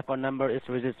 and your cell phone number is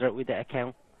registered with the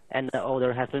account, and the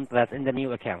order has been placed in the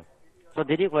new account. So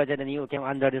did you create a new account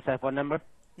under the cell phone number?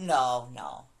 No.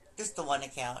 Just the one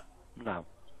account. No.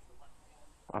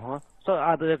 So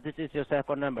I believe this is your cell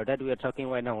phone number that we are talking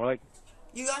right now, right?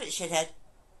 You got it, shithead.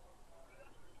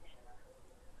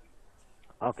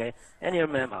 Okay. And here,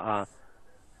 ma'am,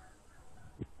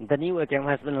 the new account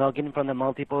has been logged in from the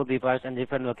multiple devices and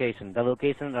different locations. The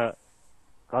locations are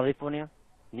California,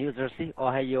 New Jersey,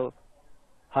 Ohio,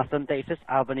 Houston, Texas,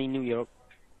 Albany, New York,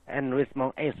 and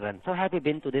Richmond, Iceland. So have you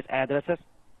been to these addresses?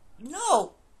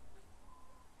 No.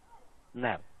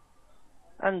 No.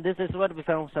 And this is what we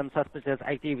found some suspicious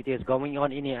activities going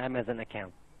on in your Amazon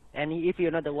account. And if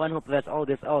you're not the one who placed all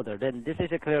this order, then this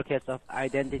is a clear case of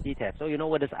identity theft. So you know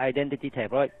what is identity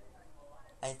theft, right?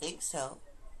 I think so.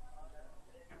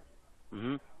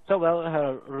 So,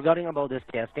 well, regarding about this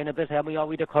case, can you please help me out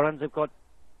with the current zip code?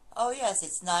 Oh, yes,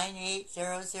 it's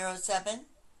 98007.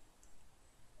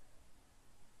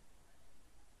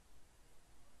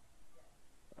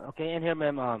 Okay, and here,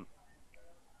 ma'am,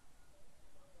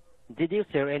 did you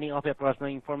share any of your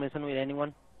personal information with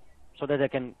anyone so that they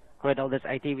can create all these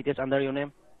activities under your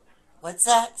name? What's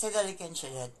that? Say that again,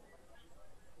 shithead.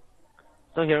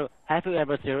 So here, have you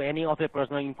ever shared any of your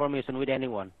personal information with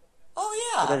anyone?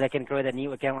 Oh, yeah. So that they can create a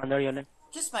new account under your name?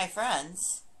 Just my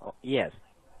friends. Oh, yes.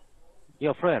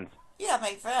 Your friends? Yeah,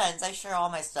 my friends. I share all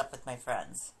my stuff with my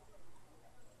friends.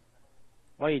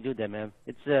 Why you do that, ma'am?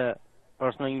 It's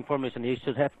personal information. You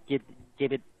should have give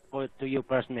it to you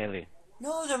personally.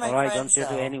 No, they're my all right, friends, don't share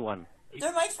though. to anyone.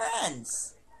 They're my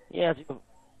friends. Yes,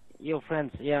 your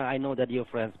friends. Yeah, I know that you're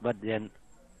friends, but then,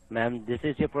 ma'am, this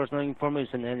is your personal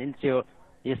information, and it's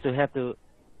you still have to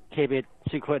keep it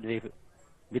secretly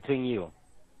between you.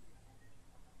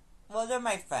 Well, they're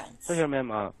my friends. So here,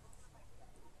 ma'am,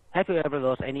 have you ever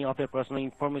lost any of your personal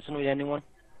information with anyone?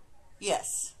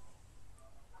 Yes.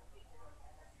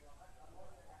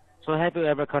 So have you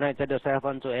ever connected your cell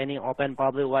phone to any open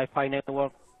public Wi-Fi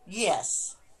network?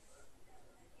 Yes.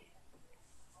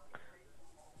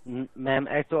 Ma'am,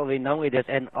 actually now it is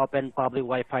an open public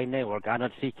Wi-Fi network are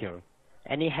not secure.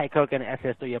 Any hacker can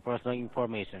access to your personal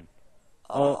information.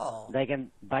 Or they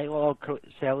can buy or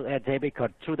sell a debit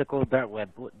card through the cold dark web.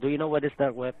 Do you know what is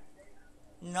dark web?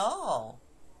 No.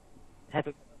 Have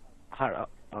you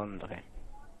okay.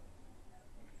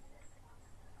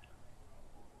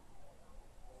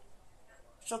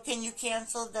 So can you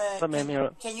cancel the? So,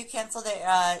 can you cancel the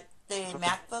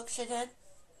MacBook, shithead?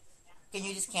 Can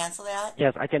you just cancel that?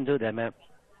 Yes, I can do that, ma'am.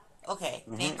 Okay,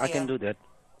 thank you. I can do that.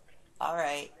 All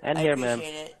right. And I here,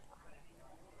 appreciate ma'am. it.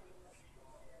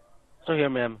 So here,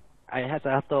 ma'am, I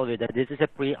have told you that this is a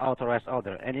pre-authorized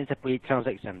order and it's a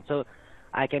pre-transaction. So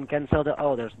I can cancel the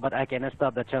orders, but I cannot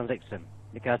stop the transaction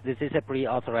because this is a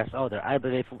pre-authorized order. I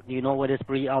believe you know what this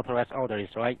pre-authorized order is,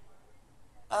 right?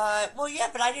 Well, yeah,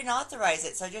 but I didn't authorize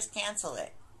it, so just cancel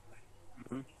it.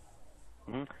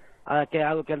 Okay,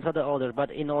 I will cancel the order,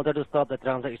 but in order to stop the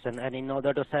transaction and in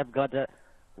order to safeguard the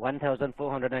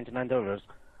 $1,499,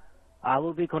 I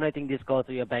will be connecting this call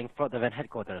to your bank fraud event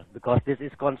headquarters because this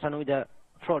is concerned with the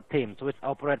fraud teams which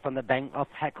operate from the bank of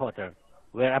headquarters,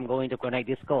 where I'm going to connect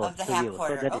this call to you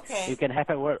so that you can have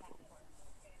a word.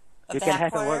 You can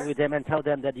have a word with them and tell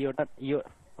them that you're not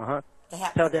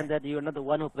tell them that you're not the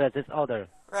one who placed this order.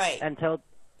 Right. And tell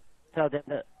them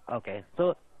that okay.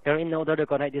 So here, in order to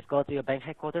connect this call to your bank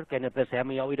headquarters, can you please help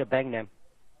me out with the bank name?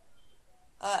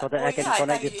 So that I can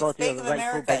connect this call to your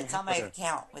rightful bank It's on my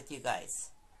account with you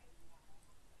guys.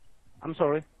 I'm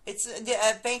sorry. It's the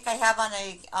bank I have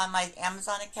on my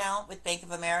Amazon account with Bank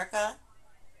of America.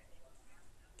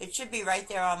 It should be right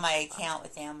there on my account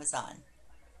with Amazon.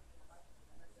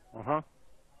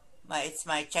 It's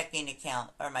my checking account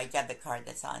or my debit card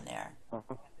that's on there.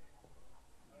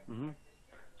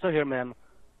 So here, ma'am.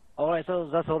 All right, so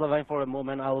just hold the line for a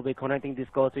moment. I will be connecting this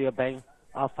call to your Bank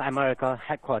of America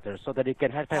headquarters so that you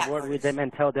can have a word with them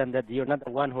and tell them that you're not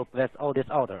the one who placed all this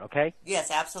order, okay?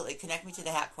 Yes, absolutely. Connect me to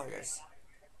the headquarters.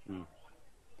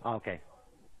 Okay.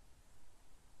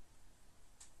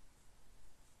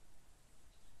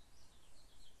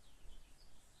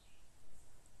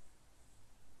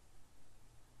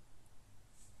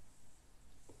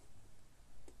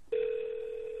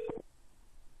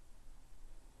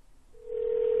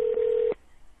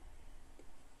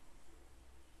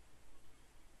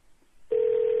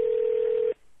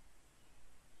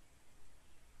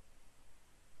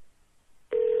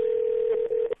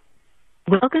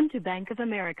 Welcome to Bank of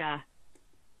America.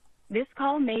 This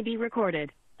call may be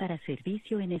recorded. Para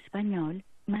servicio en español,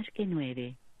 marque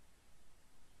 9.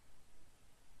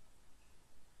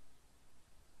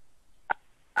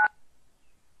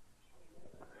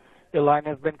 Your line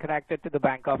has been connected to the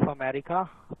Bank of America,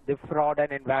 the Fraud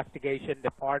and Investigation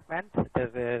Department. This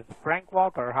is Frank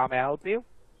Walker. How may I help you?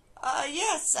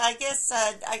 Yes, I guess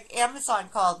Amazon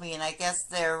called me, and I guess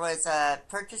there was a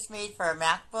purchase made for a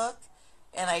MacBook,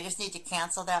 and I just need to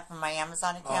cancel that from my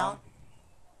Amazon account.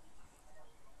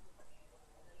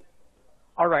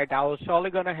 All right, I was surely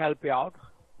going to help you out.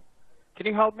 Can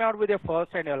you help me out with your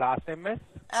first and your last name, miss?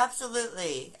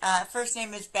 Absolutely. First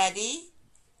name is Betty.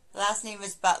 Last name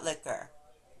is Buttlicker.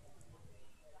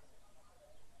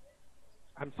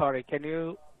 I'm sorry, can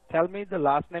you tell me the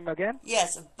last name again?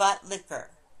 Yes, Buttlicker.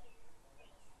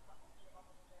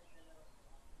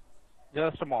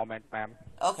 Just a moment, ma'am.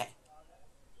 Okay.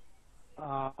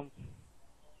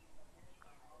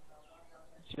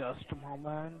 Just a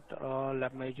moment.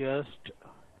 Let me just...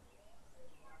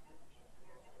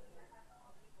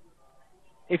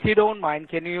 If you don't mind,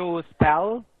 can you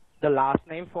spell the last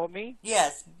name for me?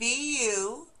 Yes,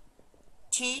 B-U-T-T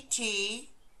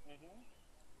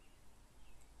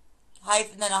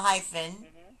hyphen, then a hyphen,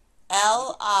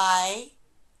 L-I-C-K-E-R.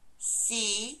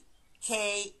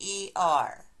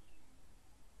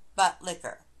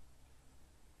 Buttlicker.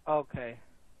 Okay,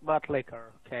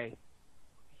 Buttlicker, okay.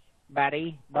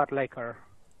 Betty Buttlicker.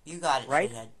 You got it, right?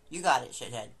 shithead. You got it,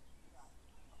 shithead.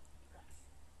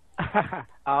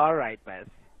 All right, miss.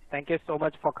 Thank you so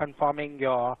much for confirming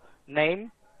your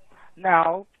name.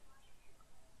 Now,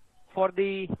 for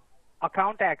the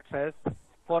account access,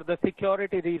 for the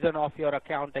security reason of your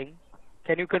accounting,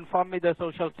 can you confirm me the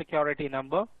social security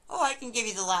number? Oh, I can give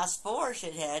you the last four,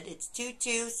 shithead. It's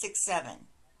 2267.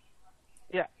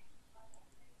 Yeah.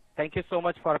 Thank you so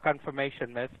much for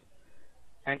confirmation, miss.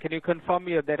 And can you confirm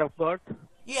your date of birth?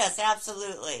 Yes,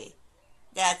 absolutely.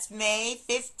 That's May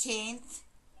 15th,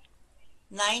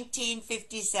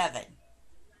 1957.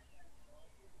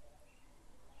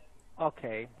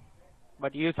 Okay.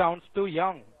 But you sound too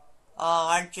young. Oh,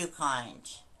 aren't you kind?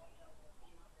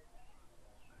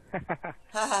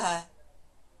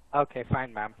 Okay,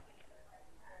 fine, ma'am.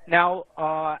 Now,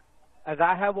 as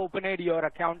I have opened your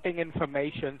accounting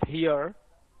information here,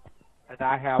 as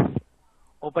I have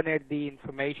opened the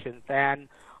information, and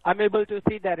I'm able to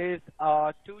see there is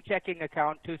 2 checking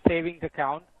account, 2 savings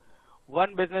account,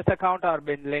 1 business account are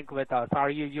been linked with us. Are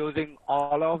you using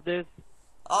all of this?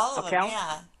 All of account? them,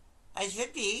 yeah. I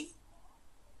should be.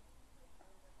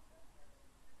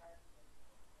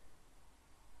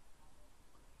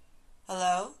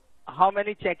 Hello? How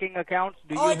many checking accounts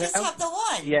do you have? Oh, I just have the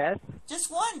one. Yes.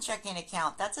 Just one checking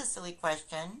account. That's a silly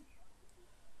question.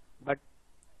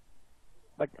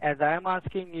 But as I'm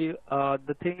asking you,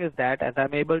 the thing is that as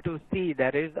I'm able to see,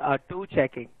 there is a 2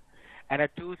 checking and a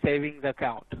 2 savings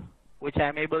account, which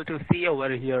I'm able to see over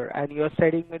here. And you're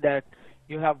stating me that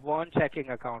you have 1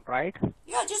 checking account, right?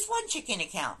 Yeah, just one checking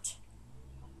account.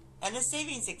 And a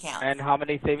savings account. And how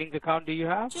many savings account do you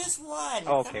have? Just one.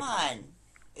 Okay. Come on.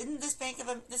 Isn't this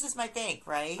this is my bank,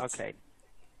 right? Okay.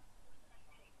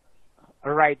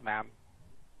 Right, ma'am.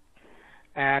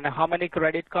 And how many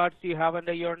credit cards do you have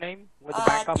under your name with the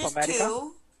Bank of just America?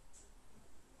 2.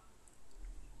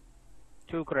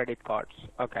 2 credit cards.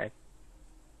 Okay.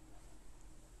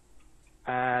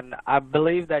 And I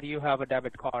believe that you have a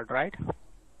debit card, right?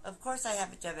 Of course I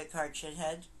have a debit card,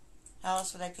 shithead. How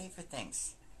else would I pay for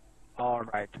things? All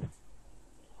right.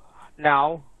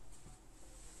 Now,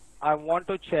 I want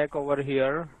to check over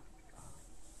here.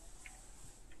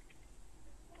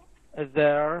 Is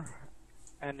there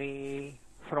any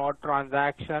fraud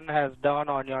transaction has done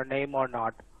on your name or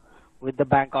not with the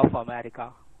Bank of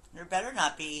America? There better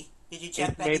not be. Did you check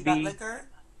It Betty may be- Buttlicker?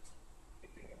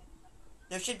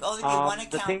 There should only be one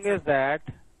account. The thing is that,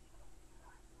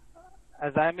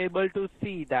 as I'm able to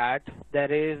see that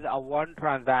there is a 1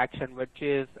 transaction which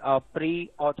is a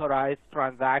pre-authorized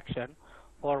transaction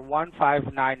for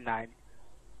 1599.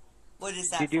 What is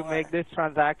that Did you for? make this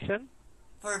transaction?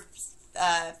 For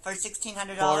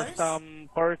 $1,600? For some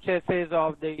purchases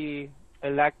of the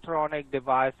electronic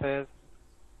devices.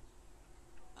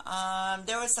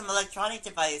 There were some electronic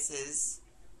devices,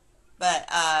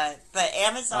 but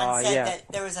Amazon said yes.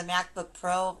 that there was a MacBook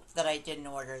Pro that I didn't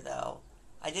order, though.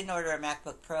 I didn't order a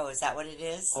MacBook Pro. Is that what it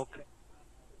is? Okay.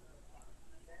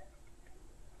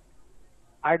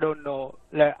 I don't know.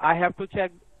 I have to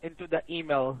check into the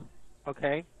email.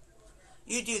 Okay.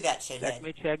 You do that, shithead. Let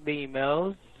me check the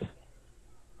emails.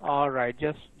 All right.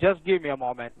 Just give me a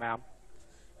moment, ma'am.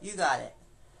 You got it.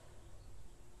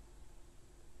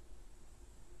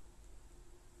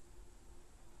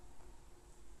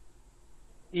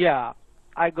 Yeah,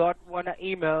 I got one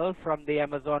email from the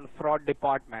Amazon fraud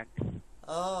department.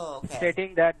 Oh, okay.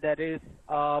 Stating that there is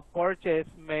a purchase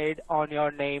made on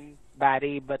your name,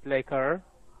 Betty Buttlicker,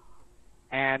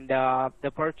 and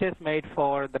the purchase made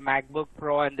for the MacBook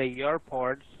Pro and the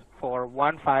earpods for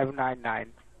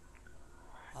 1599,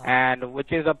 and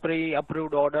which is a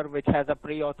pre-approved order which has a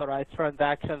pre-authorized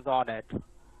transactions on it.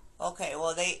 Okay,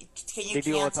 well, can you Did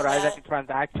you cancel authorize that? any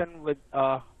transaction with?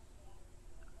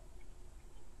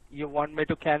 You want me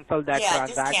to cancel that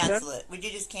transaction? Yeah, just cancel it. Would you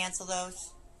just cancel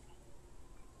those?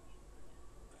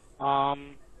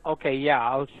 Okay, yeah,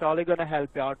 I was surely gonna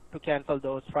help you out to cancel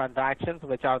those transactions,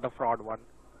 which are the fraud one.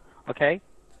 Okay.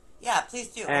 Yeah, please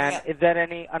do. And is there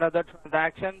any another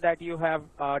transaction that you have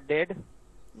did?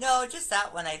 No, just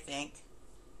that one, I think.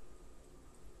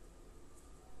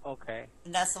 Okay.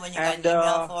 And that's the one you got an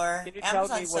email for? Can you tell me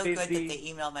Amazon's what so is good the... that they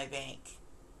email my bank.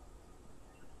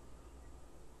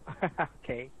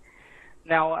 Okay.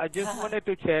 Now, I just wanted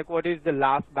to check what is the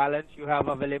last balance you have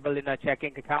available in a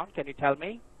checking account. Can you tell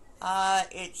me?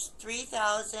 It's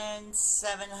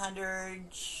 3,700,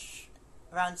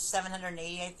 around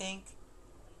 780, I think.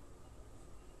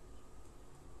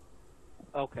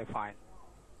 Okay, fine.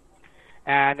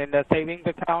 And in the savings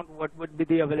account, what would be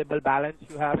the available balance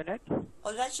you have in it?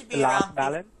 Oh, that should be the around last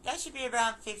balance. That should be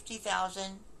around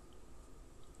 50,000.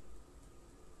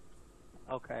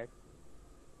 Okay.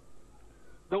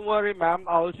 Don't worry, ma'am.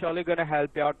 I will surely gonna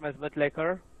help you out, Ms.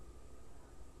 Buttlicker.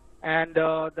 And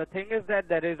the thing is that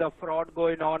there is a fraud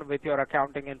going on with your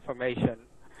accounting information,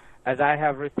 as I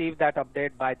have received that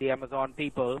update by the Amazon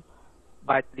people,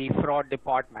 by the fraud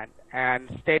department, and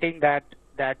stating that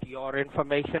your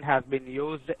information has been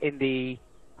used in the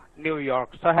New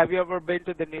York. So have you ever been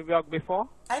to the New York before?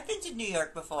 I've been to New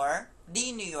York before.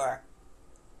 The New York.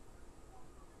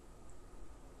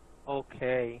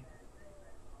 Okay.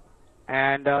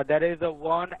 And there is a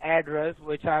one address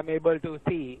which I'm able to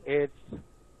see. It's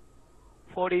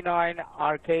 49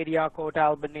 Arcadia Court,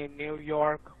 Albany, New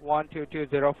York,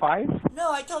 12205.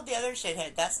 No, I told the other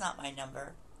shithead that's not my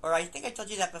number. Or I think I told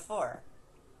you that before.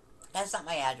 That's not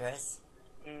my address.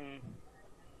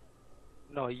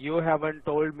 No, you haven't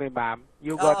told me, ma'am.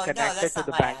 You got connected to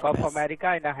the Bank of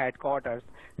America in a headquarters.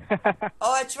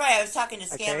 Oh, that's right. I was talking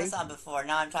to Okay. Scamula before.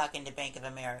 Now I'm talking to Bank of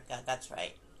America. That's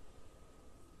right.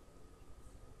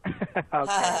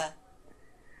 Okay.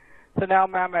 So now,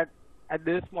 ma'am, at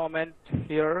this moment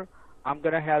here, I'm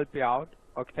going to help you out,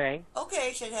 okay?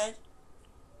 Okay, shithead.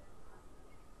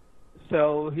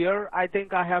 So here, I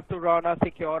think I have to run a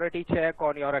security check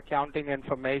on your accounting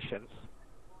information,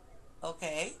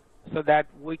 Okay. so that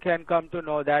we can come to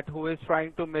know that who is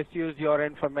trying to misuse your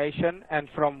information and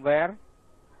from where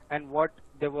and what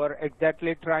they were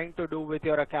exactly trying to do with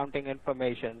your accounting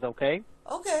information, okay?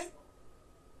 Okay.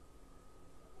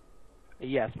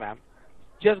 Yes, ma'am.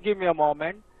 Just give me a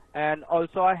moment. And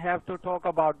also I have to talk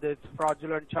about this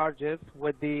fraudulent charges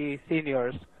with the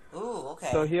seniors. Ooh, okay.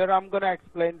 So here I'm going to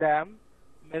explain them.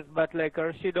 Ms.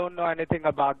 Buttlicker, she don't know anything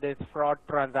about this fraud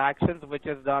transactions which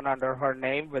is done under her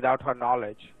name without her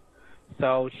knowledge.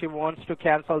 So she wants to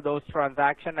cancel those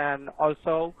transactions, and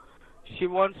also she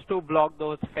wants to block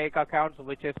those fake accounts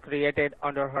which is created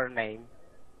under her name.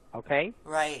 Okay?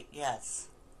 Right, yes.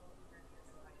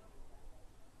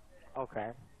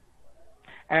 Okay.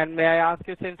 And may I ask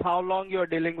you, since how long you're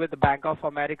dealing with the Bank of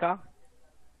America?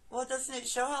 Well, doesn't it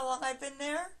show how long I've been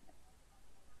there?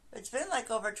 It's been like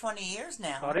over 20 years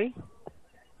now. Sorry?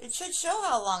 It should show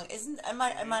how long.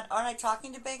 Aren't I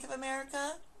talking to Bank of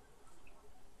America?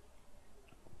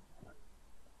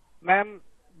 Ma'am,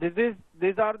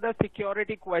 these are the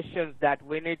security questions that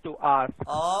we need to ask to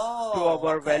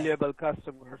our valuable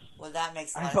customers. Well, that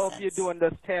makes a I lot hope of you sense. do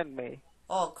understand me.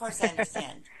 Oh, of course I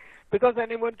understand. Because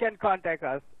anyone can contact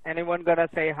us. Anyone gonna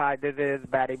say, hi, this is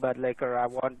Betty Buttlicker. I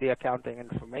want the accounting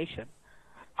information.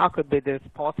 How could be this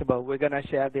possible? We're gonna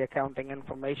share the accounting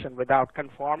information without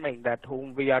confirming that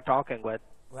whom we are talking with.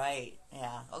 Right,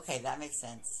 yeah. Okay, that makes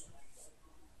sense.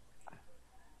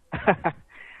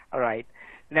 All right.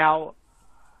 Now,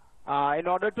 in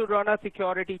order to run a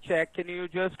security check, can you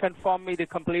just confirm me the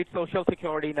complete social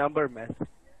security number, miss?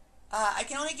 I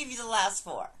can only give you the last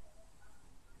four.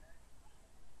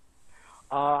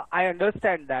 I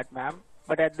understand that, ma'am.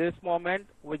 But at this moment,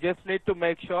 we just need to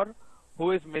make sure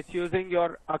who is misusing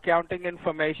your accounting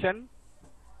information.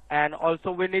 And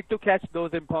also, we need to catch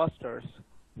those imposters.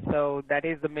 So that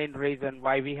is the main reason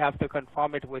why we have to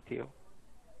confirm it with you.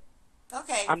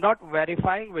 Okay. I'm not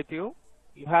verifying with you.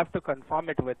 You have to confirm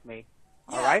it with me.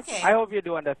 Yeah, all right? okay. I hope you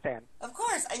do understand. Of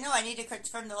course. I know I need to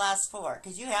confirm the last four,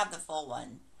 because you have the full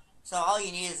one. So all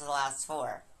you need is the last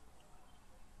four.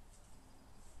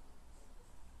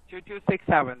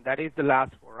 2267. That is the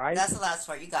last four, right? That's the last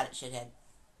four. You got it, shithead.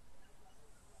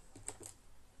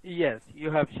 Yes,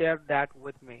 you have shared that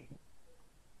with me.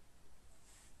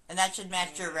 And that should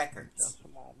match your records. Just a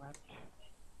moment.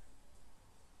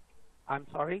 I'm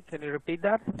sorry, can you repeat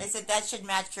that? I said that should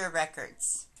match your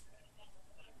records.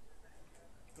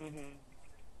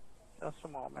 Just a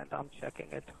moment, I'm checking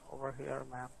it over here,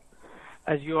 ma'am.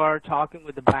 As you are talking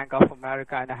with the Bank of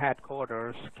America in the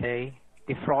headquarters, okay,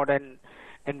 the Fraud and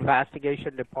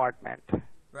Investigation Department.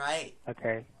 Right.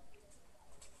 Okay.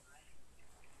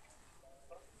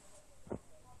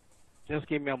 Just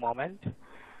give me a moment.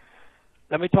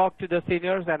 Let me talk to the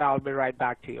seniors and I'll be right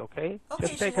back to you, okay? Okay,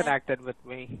 just stay sure. connected with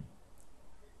me.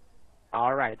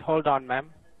 All right, hold on, ma'am.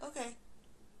 Okay.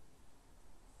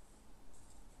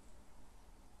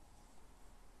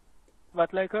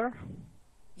 Buttlicker?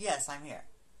 Yes, I'm here.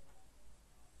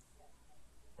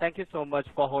 Thank you so much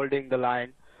for holding the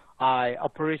line. I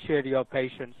appreciate your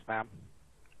patience, ma'am.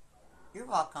 You're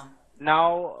welcome.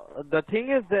 Now, the thing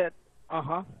is that,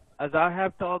 as I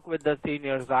have talked with the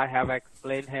seniors, I have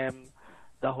explained him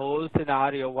the whole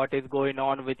scenario, what is going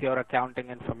on with your accounting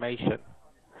information.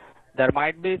 There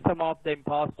might be some of the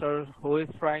imposters who is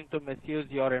trying to misuse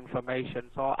your information.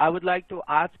 So I would like to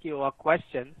ask you a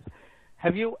question.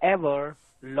 Have you ever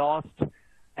lost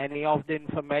any of the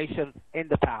information in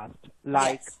the past,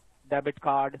 like Yes. debit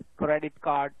card, credit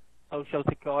card, social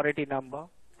security number?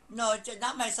 No,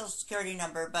 not my social security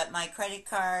number, but my credit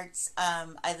cards.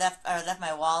 I left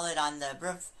my wallet on the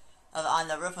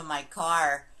roof of my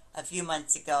car a few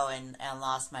months ago and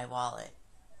lost my wallet.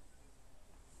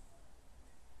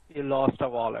 You lost a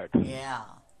wallet. Yeah.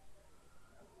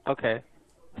 Okay.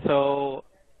 So.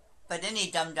 But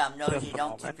any dum-dum knows Just you a don't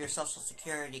moment. keep your social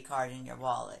security card in your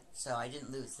wallet, so I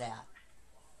didn't lose that.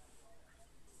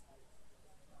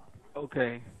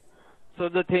 Okay. So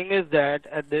the thing is that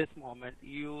at this moment,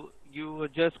 you were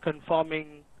just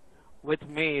confirming with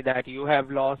me that you have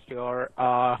lost your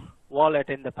wallet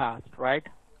in the past, right?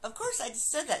 Of course, I just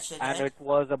said that, shouldn't And I? it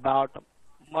was about a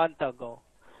month ago.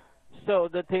 So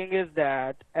the thing is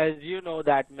that, as you know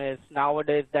that, miss,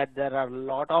 nowadays that there are a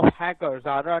lot of hackers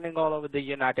are running all over the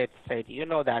United States. You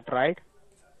know that, right?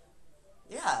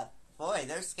 Yeah, boy,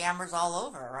 there's scammers all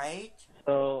over, right?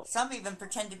 So. Some even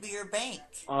pretend to be your bank.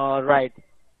 Right.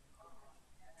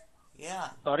 Yeah.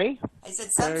 Sorry? I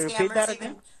said some Can you repeat that scammers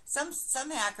again? even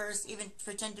some hackers even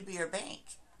pretend to be your bank.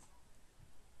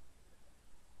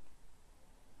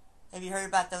 Have you heard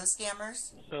about those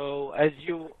scammers? So as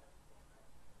you.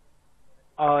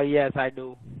 Yes, I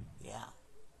do. Yeah.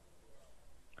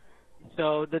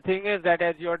 So the thing is that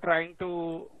as you're trying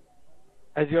to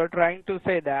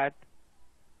say that,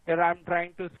 here I'm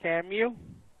trying to scam you.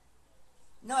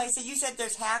 No, I said you said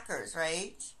there's hackers,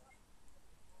 right?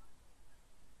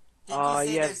 Didn't you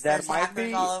say Yes, there there's might hackers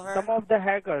be all over? some of the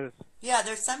hackers. Yeah,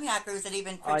 there's some hackers that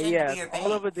even pretend to Yes, be your bank.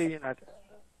 all over the United.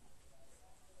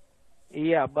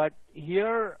 Yeah, but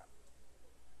here,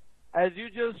 as you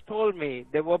just told me,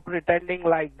 they were pretending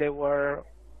like they were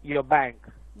your bank.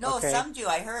 No, okay? some do.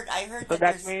 I heard So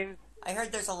that means I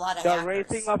heard there's a lot of you're hackers.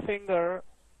 raising a finger.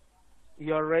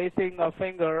 You're raising a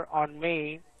finger on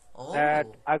me that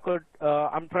I could.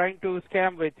 I'm trying to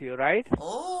scam with you, right?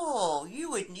 Oh, you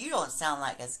don't sound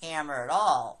like a scammer at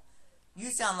all.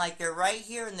 You sound like you're right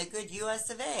here in the good U.S.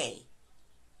 of A.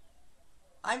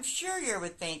 I'm sure you're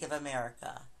with Bank of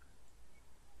America.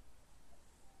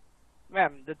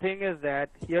 Ma'am, the thing is that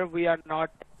here we are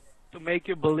not to make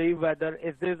you believe whether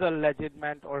is this a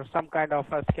legitimate or some kind of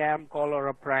a scam call or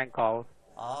a prank call.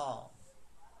 Oh.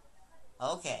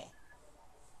 Okay.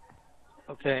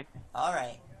 Okay. All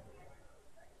right.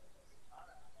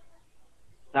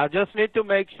 Now just need to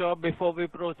make sure before we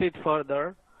proceed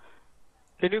further.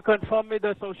 Can you confirm me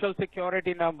the social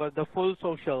security number, the full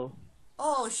social?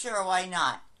 Oh, sure, why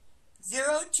not?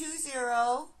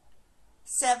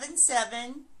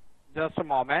 02077. Just a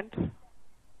moment.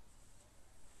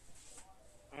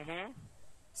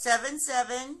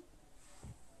 77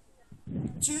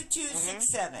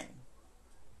 2267.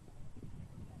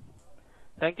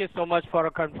 Thank you so much for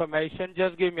a confirmation.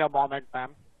 Just give me a moment,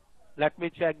 ma'am. Let me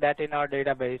check that in our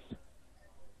database.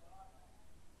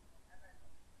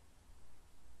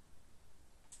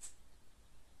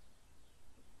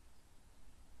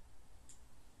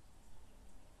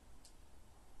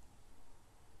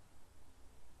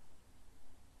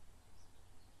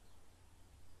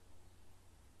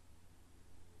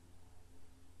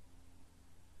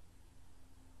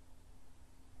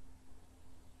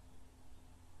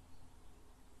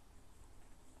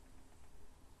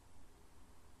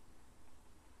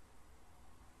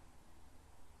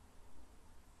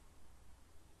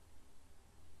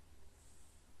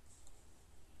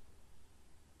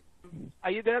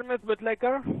 Are you there, Miss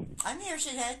Buttlicker? I'm here,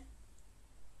 shithead.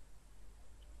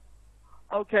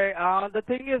 Okay, the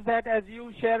thing is that as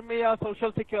you share me a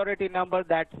social security number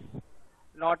that's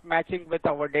not matching with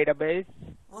our database.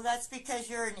 Well, that's because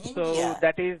you're in India. So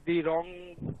that is the wrong...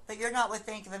 But you're not with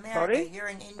Bank of America. Sorry? You're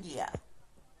in India.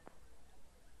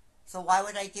 So why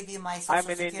would I give you my social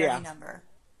security India. number?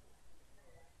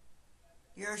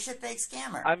 You're a shitbag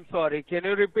scammer. I'm sorry, can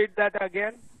you repeat that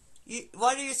again?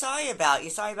 What are you sorry about?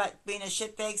 You're sorry about being a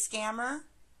shitbag scammer?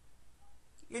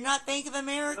 You're not Bank of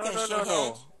America, shithead.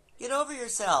 No. Get over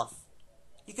yourself.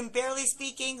 You can barely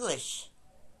speak English.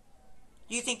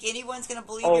 Do you think anyone's going to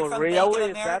believe you're from really? Bank of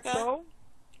America? Is that so?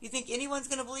 You think anyone's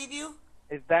going to believe you?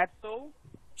 Is that so?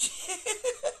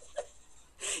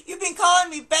 You've been calling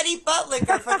me Betty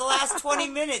Buttlicker for the last 20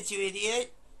 minutes, you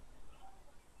idiot.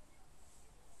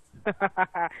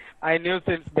 I knew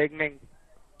since beginning.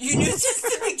 You knew since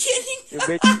the beginning? You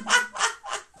bitch.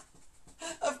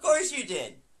 Of course you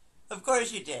did. Of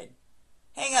course you did.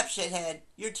 Hang up, shithead.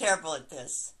 You're terrible at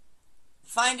this.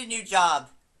 Find a new job.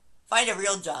 Find a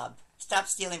real job. Stop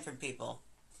stealing from people.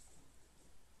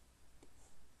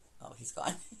 Oh, he's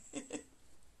gone.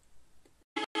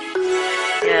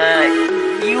 Yeah,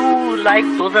 you like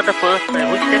those are the person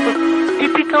which type of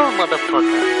typical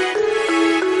motherfucker.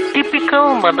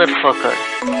 Typical motherfucker.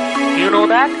 Do you know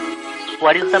that?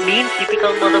 What is the mean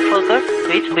typical motherfucker?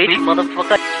 Which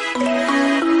motherfucker?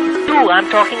 Dude, I'm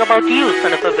talking about you,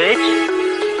 son of a bitch.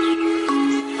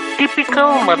 Typical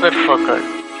motherfucker.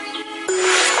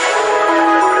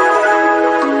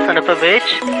 Son of a bitch.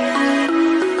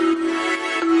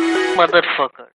 Motherfucker.